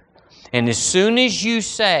answer? And as soon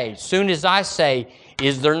as I say,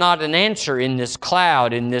 is there not an answer in this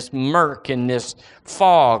cloud, in this murk, in this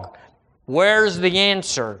fog? Where's the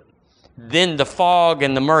answer? Then the fog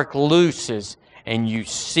and the murk looses, and you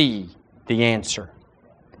see the answer.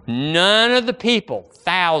 None of the people,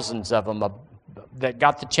 thousands of them that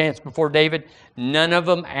got the chance before David, none of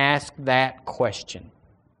them asked that question.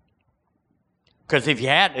 Because if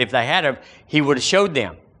they had, he would have showed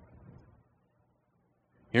them.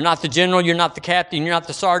 You're not the general, you're not the captain, you're not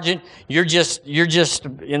the sergeant, you're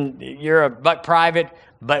a buck private,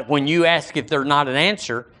 but when you ask if there's not an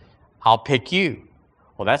answer, I'll pick you.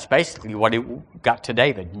 Well, that's basically what it got to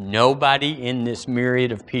David. Nobody in this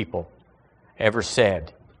myriad of people ever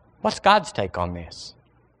said, what's God's take on this?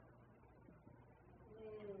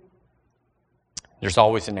 There's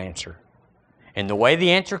always an answer. And the way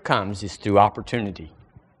the answer comes is through opportunity.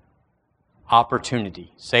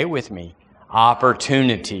 Opportunity. Say it with me.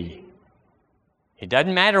 Opportunity. It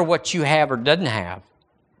doesn't matter what you have or doesn't have.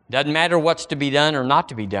 It doesn't matter what's to be done or not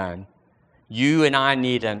to be done. You and I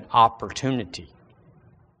need an opportunity.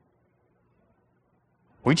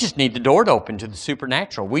 We just need the door to open to the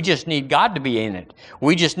supernatural. We just need God to be in it.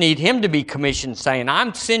 We just need Him to be commissioned saying,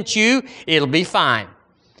 I'm sent you, it'll be fine.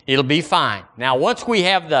 It'll be fine. Now, once we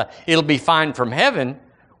have it'll be fine from heaven,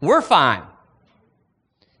 we're fine.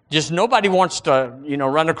 Just nobody wants to,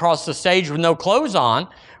 run across the stage with no clothes on.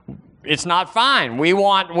 It's not fine. We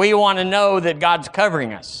want to know that God's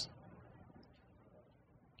covering us.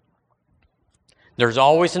 There's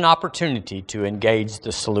always an opportunity to engage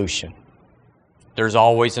the solution. There's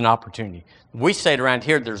always an opportunity. We say it around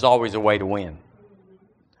here, there's always a way to win.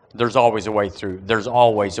 There's always a way through. There's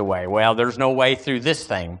always a way. Well, there's no way through this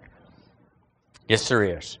thing. Yes, there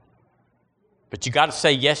is. But you got to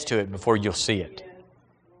say yes to it before you'll see it.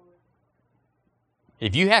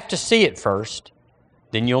 If you have to see it first,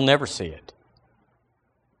 then you'll never see it.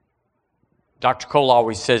 Dr. Cole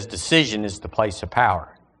always says decision is the place of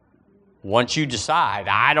power. Once you decide,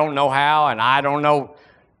 I don't know how and I don't know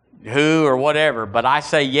who or whatever, but I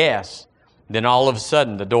say yes, then all of a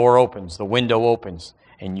sudden the door opens, the window opens,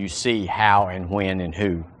 and you see how and when and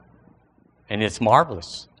who. And it's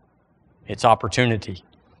marvelous. It's opportunity.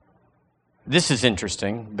 This is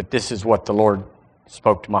interesting, but this is what the Lord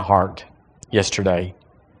spoke to my heart yesterday,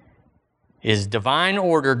 is divine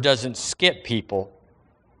order doesn't skip people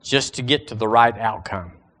just to get to the right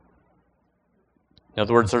outcome. In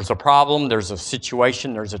other words, there's a problem, there's a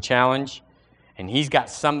situation, there's a challenge, and He's got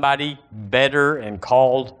somebody better and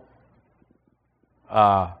called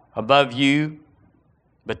above you,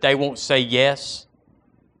 but they won't say yes.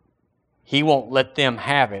 He won't let them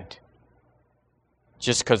have it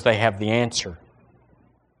just because they have the answer.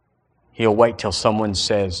 He'll wait till someone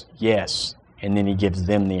says yes, and then He gives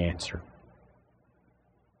them the answer.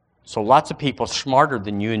 So lots of people smarter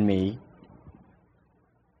than you and me,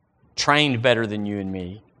 trained better than you and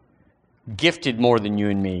me, gifted more than you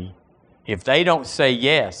and me, if they don't say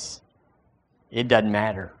yes, it doesn't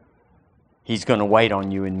matter. He's going to wait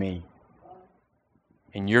on you and me.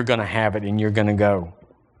 And you're going to have it and you're going to go.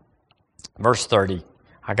 Verse 30.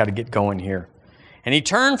 I got to get going here. And he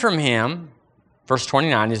turned from him, verse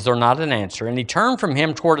 29, is there not an answer? And he turned from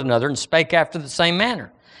him toward another and spake after the same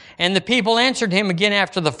manner. And the people answered him again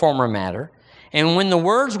after the former manner. And when the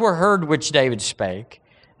words were heard which David spake,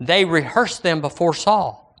 they rehearsed them before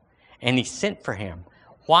Saul. And he sent for him.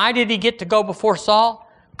 Why did he get to go before Saul?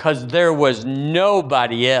 Because there was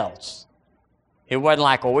nobody else. It wasn't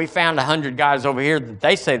like, well, we found 100 guys over here that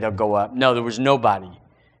they say they'll go up. No, there was nobody.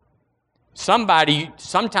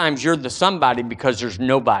 Sometimes you're the somebody because there's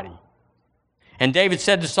nobody. And David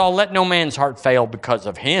said to Saul, let no man's heart fail because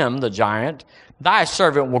of him, the giant. Thy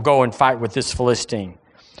servant will go and fight with this Philistine.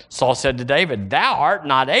 Saul said to David, thou art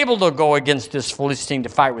not able to go against this Philistine to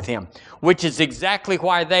fight with him, which is exactly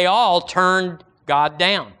why they all turned God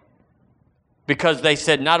down. Because they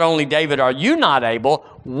said, not only David, are you not able?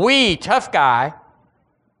 We, tough guy,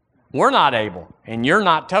 we're not able. And you're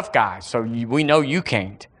not tough guy, so we know you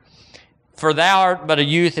can't. For thou art but a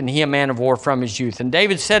youth, and he a man of war from his youth. And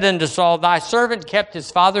David said unto Saul, thy servant kept his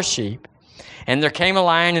father's sheep, and there came a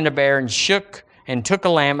lion and a bear, and shook and took a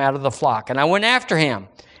lamb out of the flock. And I went after him,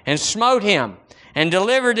 and smote him, and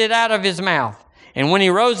delivered it out of his mouth. And when he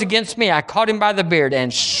rose against me, I caught him by the beard,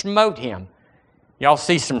 and smote him. Y'all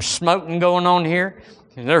see some smoting going on here?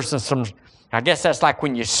 And there's some, I guess that's like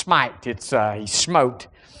when you smite. It's he smote.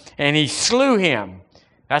 And he slew him.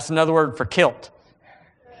 That's another word for killed.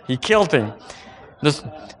 He killed him.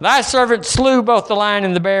 Thy servant slew both the lion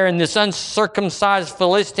and the bear, and this uncircumcised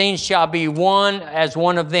Philistine shall be one as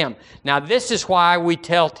one of them. Now, this is why we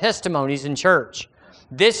tell testimonies in church.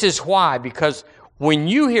 This is why, because when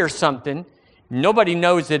you hear something, nobody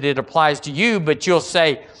knows that it applies to you, but you'll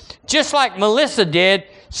say, just like Melissa did,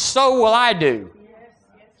 so will I do.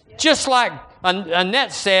 Just like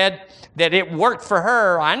Annette said that it worked for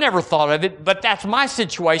her, I never thought of it, but that's my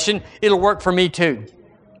situation. It'll work for me too.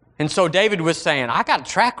 And so David was saying, I got a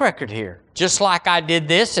track record here. Just like I did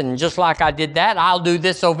this and just like I did that, I'll do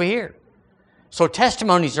this over here. So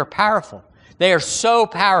testimonies are powerful. They are so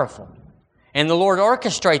powerful. And the Lord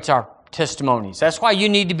orchestrates our testimonies. That's why you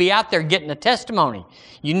need to be out there getting a testimony.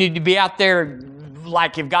 You need to be out there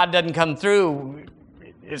like if God doesn't come through,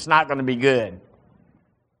 it's not going to be good.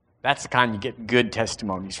 That's the kind you get good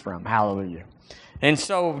testimonies from. Hallelujah. And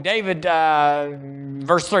so David,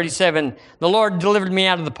 verse 37, the Lord delivered me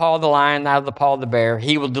out of the paw of the lion, out of the paw of the bear.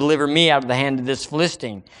 He will deliver me out of the hand of this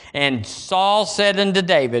Philistine. And Saul said unto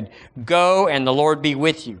David, go and the Lord be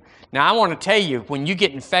with you. Now I want to tell you, when you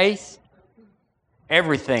get in faith,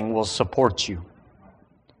 everything will support you.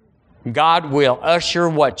 God will usher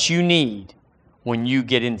what you need when you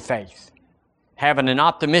get in faith. Having an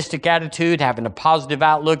optimistic attitude, having a positive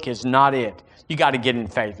outlook is not it. You got to get in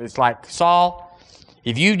faith. It's like, Saul,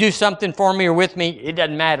 if you do something for me or with me, it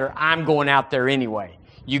doesn't matter. I'm going out there anyway.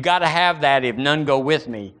 You got to have that. If none go with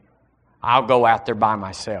me, I'll go out there by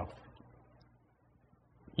myself.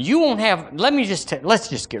 You won't have, let's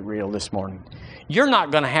just get real this morning. You're not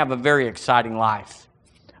going to have a very exciting life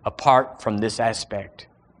apart from this aspect.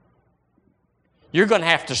 You're going to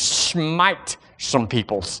have to smite some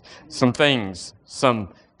people, some things, some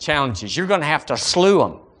challenges. You're going to have to slew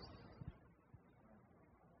them.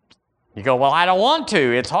 You go, well, I don't want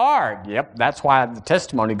to. It's hard. Yep, that's why the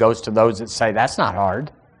testimony goes to those that say that's not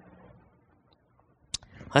hard.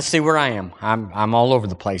 Let's see where I am. I'm all over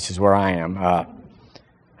the place is where I am.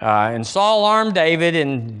 And Saul armed David,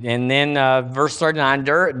 and then verse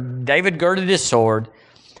 39, David girded his sword.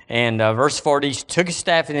 And verse 40, he took his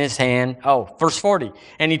staff in his hand. Oh, verse 40,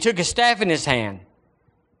 and he took his staff in his hand.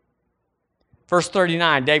 Verse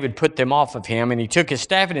 39, David put them off of him, and he took his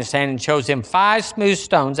staff in his hand and chose him 5 smooth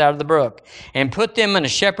stones out of the brook, and put them in a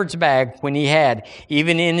shepherd's bag when he had,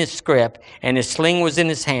 even in his scrip, and his sling was in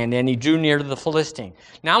his hand, and he drew near to the Philistine.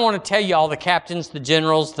 Now I want to tell you, all the captains, the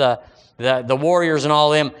generals, the warriors and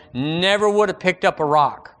all them never would have picked up a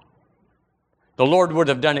rock. The Lord would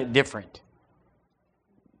have done it different.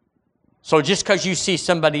 So just because you see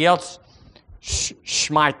somebody else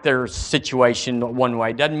smite their situation one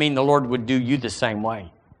way doesn't mean the Lord would do you the same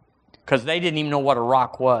way. Because they didn't even know what a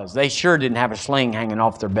rock was. They sure didn't have a sling hanging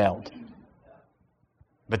off their belt.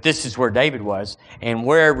 But this is where David was. And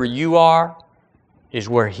wherever you are is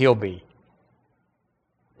where he'll be.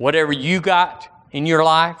 Whatever you got in your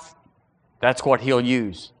life, that's what he'll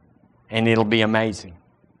use. And it'll be amazing.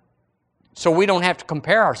 So we don't have to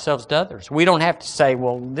compare ourselves to others. We don't have to say,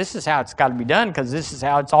 well, this is how it's got to be done because this is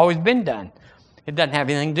how it's always been done. It doesn't have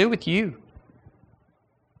anything to do with you.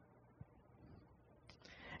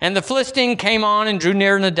 And the Philistine came on and drew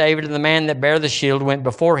near unto David, and the man that bare the shield went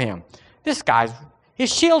before him. This guy's,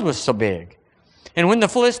 his shield was so big. And when the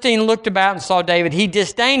Philistine looked about and saw David, he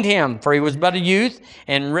disdained him, for he was but a youth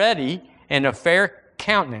and ruddy and of fair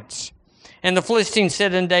countenance. And the Philistine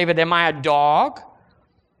said unto David, am I a dog?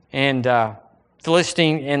 And the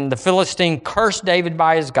Philistine cursed David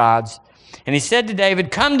by his gods. And he said to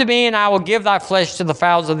David, come to me, and I will give thy flesh to the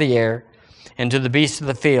fowls of the air and to the beasts of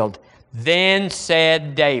the field. Then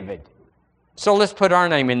said David. So let's put our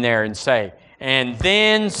name in there and say, and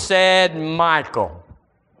then said Michael.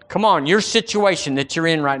 Come on, your situation that you're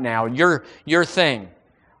in right now, your thing.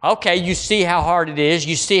 Okay, you see how hard it is.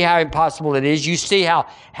 You see how impossible it is. You see how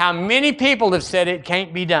many people have said it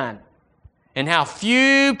can't be done. And how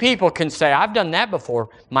few people can say, I've done that before.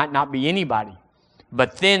 Might not be anybody.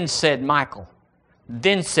 But then said Michael.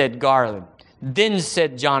 Then said Garland. Then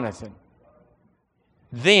said Jonathan.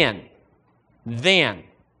 Then,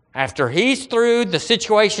 after he's through, the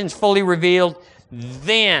situation's fully revealed,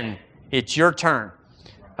 then it's your turn.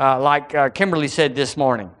 Like Kimberly said this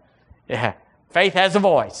morning, faith has a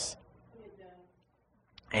voice.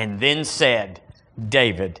 And then said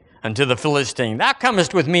David unto the Philistine, Thou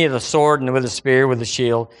comest with me with a sword and with a spear, with a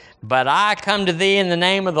shield, but I come to thee in the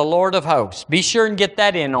name of the Lord of hosts. Be sure and get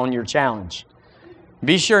that in on your challenge.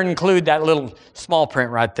 Be sure and include that little small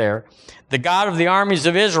print right there. The God of the armies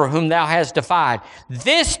of Israel, whom thou hast defied.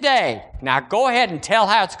 This day, now go ahead and tell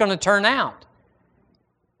how it's going to turn out.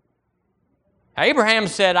 Abraham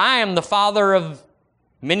said, I am the father of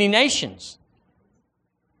many nations.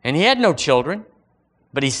 And he had no children,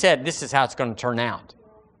 but he said, this is how it's going to turn out.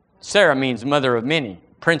 Sarah means mother of many,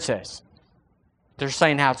 princess. They're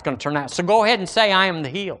saying how it's going to turn out. So go ahead and say, I am the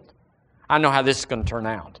healed. I know how this is going to turn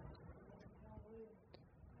out.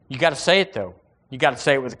 You got to say it, though. You got to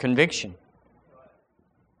say it with a conviction.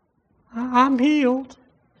 I'm healed.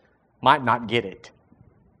 Might not get it.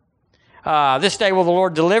 This day will the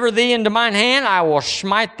Lord deliver thee into mine hand. I will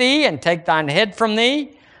smite thee and take thine head from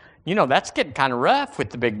thee. You know, that's getting kind of rough with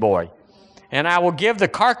the big boy. And I will give the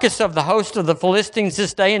carcass of the host of the Philistines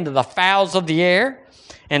this day into the fowls of the air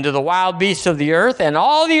and to the wild beasts of the earth. And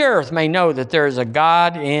all the earth may know that there is a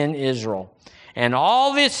God in Israel. And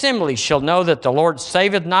all the assembly shall know that the Lord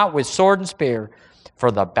saveth not with sword and spear,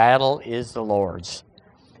 for the battle is the Lord's.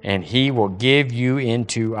 And he will give you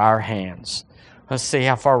into our hands. Let's see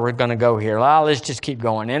how far we're going to go here. Well, let's just keep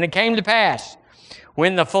going. And it came to pass,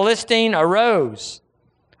 when the Philistine arose,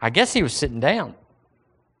 I guess he was sitting down,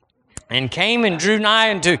 and came and drew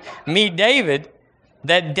nigh unto meet David,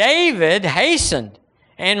 that David hastened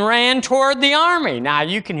and ran toward the army. Now,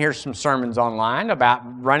 you can hear some sermons online about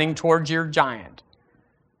running towards your giant.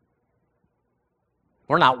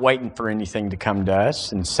 We're not waiting for anything to come to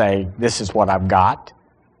us and say, this is what I've got.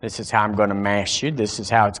 This is how I'm going to mash you. This is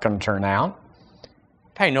how it's going to turn out.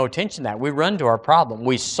 Pay no attention to that. We run to our problem.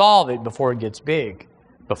 We solve it before it gets big,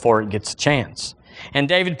 before it gets a chance. And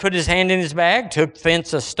David put his hand in his bag, took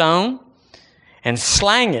thence a stone, and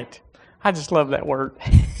slang it. I just love that word.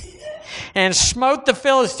 And smote the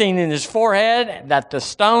Philistine in his forehead, that the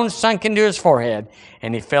stone sunk into his forehead,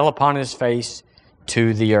 and he fell upon his face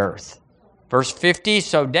to the earth. Verse 50,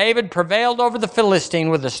 so David prevailed over the Philistine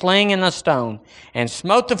with a sling and a stone, and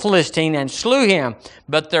smote the Philistine and slew him,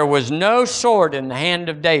 but there was no sword in the hand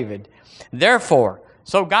of David. Therefore,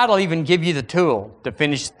 so God will even give you the tool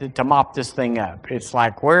to mop this thing up. It's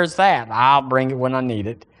like, where's that? I'll bring it when I need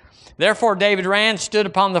it. Therefore David ran, stood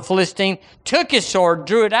upon the Philistine, took his sword,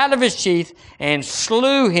 drew it out of his sheath, and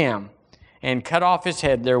slew him, and cut off his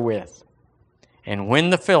head therewith. And when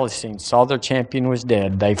the Philistines saw their champion was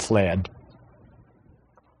dead, they fled.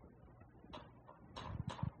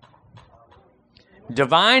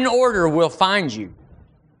 Divine order will find you.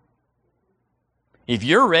 If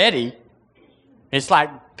you're ready, it's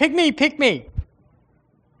like, pick me, pick me.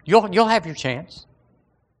 You'll have your chance.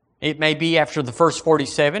 It may be after the first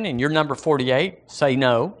 47 and you're number 48, say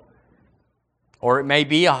no. Or it may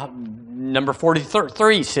be number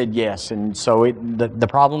 43 said yes, and so the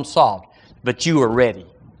problem's solved. But you are ready.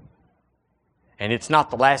 And it's not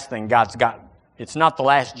the last thing God's got. It's not the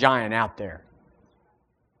last giant out there.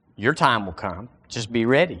 Your time will come. Just be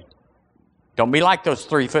ready. Don't be like those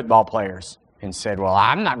 3 football players and said, well,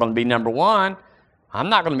 I'm not going to be number 1. I'm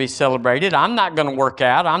not going to be celebrated. I'm not going to work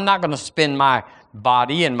out. I'm not going to spend my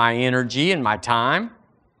body and my energy and my time.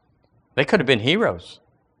 They could have been heroes.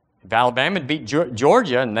 If Alabama had beat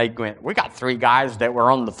Georgia and they went, we got 3 guys that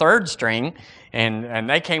were on the 3rd string and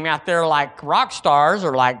they came out there like rock stars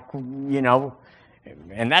or like, you know,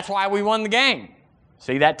 and that's why we won the game.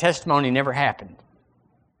 See, that testimony never happened.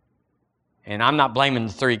 And I'm not blaming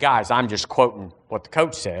the 3 guys. I'm just quoting what the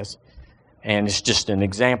coach says. And it's just an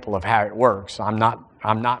example of how it works. I'm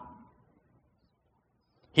not.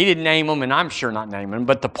 He didn't name them, and I'm sure not naming them.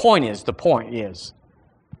 But the point is,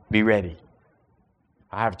 be ready.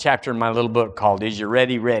 I have a chapter in my little book called, Is You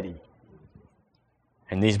Ready, Ready?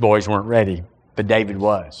 And these boys weren't ready, but David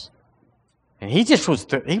was. And he was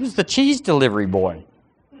the cheese delivery boy.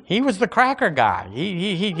 He was the cracker guy.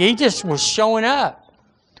 He just was showing up.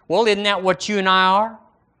 Well, isn't that what you and I are?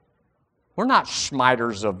 We're not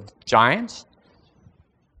smiters of giants.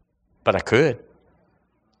 But I could.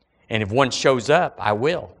 And if one shows up, I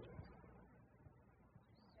will.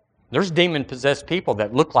 There's demon-possessed people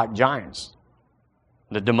that look like giants.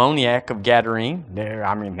 The demoniac of Gadarene,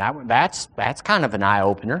 that's kind of an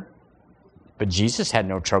eye-opener. But Jesus had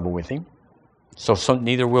no trouble with him. So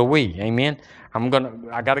neither will we. Amen?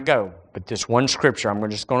 I got to go. But this one scripture, I'm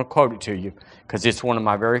just going to quote it to you because it's one of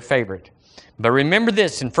my very favorite. But remember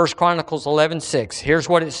this in 1 Chronicles 11:6. Here's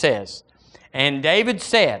what it says. And David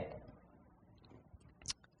said,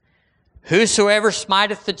 whosoever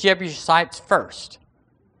smiteth the Jebusites first,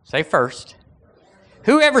 say first,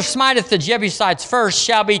 whoever smiteth the Jebusites first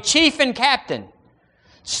shall be chief and captain.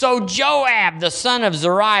 So Joab, the son of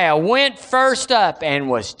Zeruiah, went first up and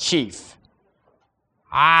was chief.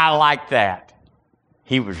 I like that.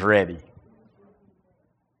 He was ready.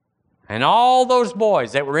 And all those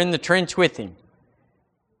boys that were in the trench with him,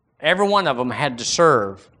 every one of them had to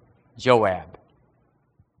serve Joab.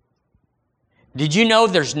 Did you know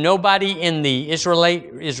there's nobody in the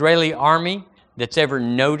Israeli army that's ever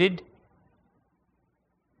noted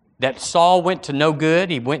that Saul went to no good?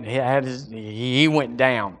 He went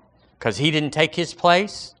down because he didn't take his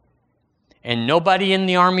place. And nobody in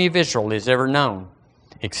the army of Israel is ever known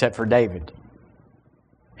except for David.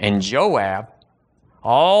 And Joab,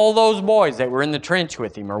 all those boys that were in the trench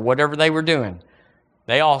with him or whatever they were doing,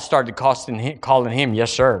 they all started calling him,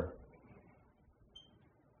 yes, sir.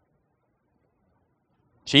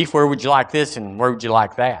 Chief, where would you like this and where would you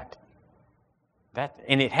like that?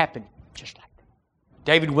 And it happened just like that.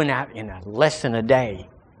 David went out in less than a day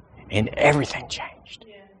and everything changed.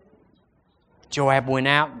 Yeah. Joab went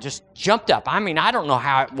out and just jumped up. I don't know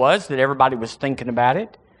how it was that everybody was thinking about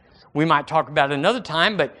it. We might talk about it another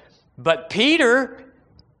time, but Peter,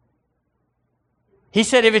 he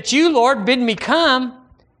said, if it's you, Lord, bid me come.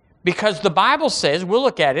 Because the Bible says, we'll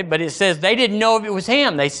look at it, but it says they didn't know if it was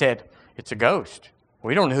him. They said, it's a ghost.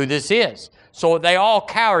 We don't know who this is. So they all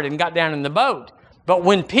cowered and got down in the boat. But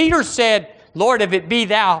when Peter said, Lord, if it be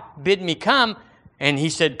thou, bid me come, and he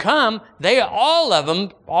said, come, all of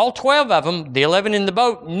them, all 12 of them, the 11 in the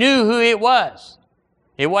boat, knew who it was.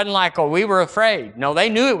 It wasn't like, oh, we were afraid. No, they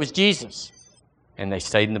knew it was Jesus. And they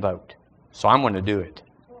stayed in the boat. So I'm going to do it.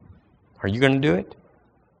 Are you going to do it?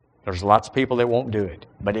 There's lots of people that won't do it.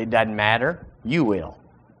 But it doesn't matter. You will.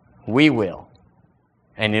 We will.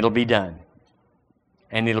 And it'll be done.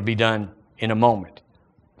 And it'll be done in a moment.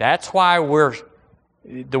 That's why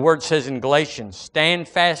the word says in Galatians, stand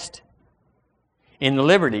fast in the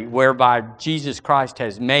liberty whereby Jesus Christ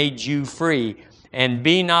has made you free, and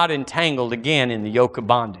be not entangled again in the yoke of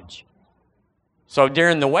bondage. So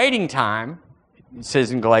during the waiting time, it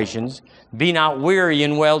says in Galatians, be not weary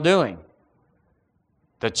in well-doing.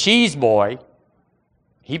 The cheese boy,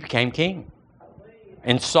 he became king.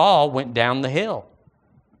 And Saul went down the hill.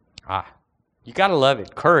 You got to love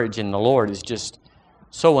it. Courage in the Lord is just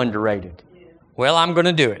so underrated. Well, I'm going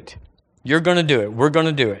to do it. You're going to do it. We're going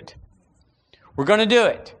to do it. We're going to do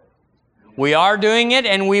it. We are doing it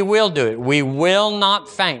and we will do it. We will not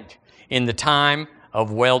faint in the time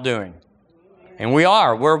of well-doing. And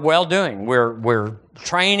we're well-doing. We're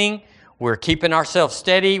training. We're keeping ourselves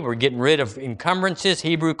steady. We're getting rid of encumbrances.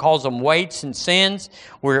 Hebrew calls them weights and sins.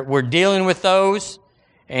 We're dealing with those.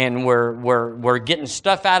 And we're getting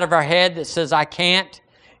stuff out of our head that says I can't,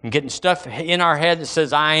 and getting stuff in our head that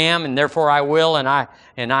says I am, and therefore I will, and I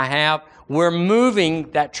have. We're moving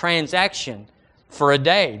that transaction for a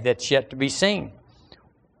day that's yet to be seen.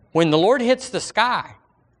 When the Lord hits the sky,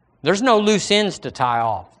 there's no loose ends to tie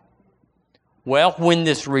off. Well, when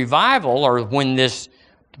this revival, or when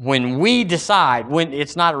we decide, when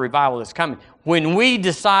it's not a revival that's coming, when we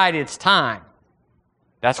decide it's time,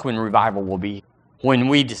 that's when revival will be. When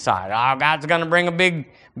we decide, God's going to bring a big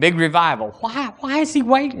revival. Why is He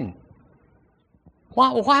waiting?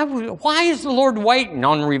 Why is the Lord waiting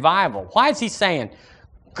on revival? Why is He saying,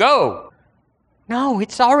 go? No,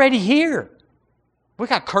 it's already here. We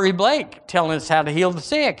got Curry Blake telling us how to heal the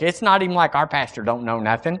sick. It's not even like our pastor don't know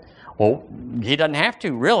nothing. Well, he doesn't have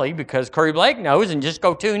to really, because Curry Blake knows, and just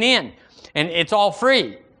go tune in. And it's all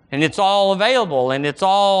free. And it's all available. And it's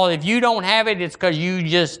all, if you don't have it, it's because you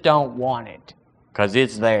just don't want it. Because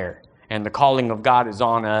it's there. And the calling of God is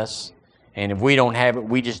on us. And if we don't have it,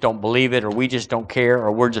 we just don't believe it, or we just don't care,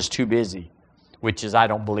 or we're just too busy. Which is, I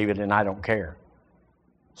don't believe it and I don't care.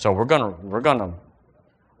 So we're gonna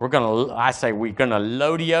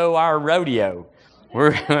lodeo our rodeo.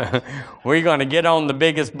 We're gonna get on the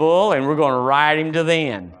biggest bull and we're gonna ride him to the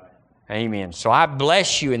end. Amen. So I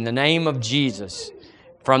bless you in the name of Jesus.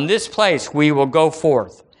 From this place we will go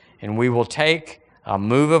forth and we will take a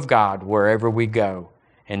move of God wherever we go.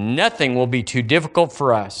 And nothing will be too difficult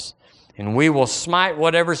for us. And we will smite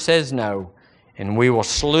whatever says no. And we will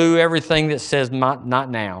slew everything that says not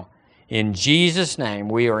now. In Jesus' name,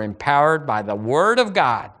 we are empowered by the Word of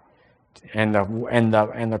God and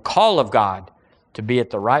the call of God to be at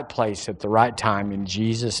the right place at the right time in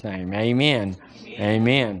Jesus' name. Amen.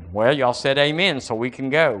 Amen. Well, y'all said amen, so we can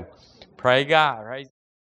go. Pray God, right?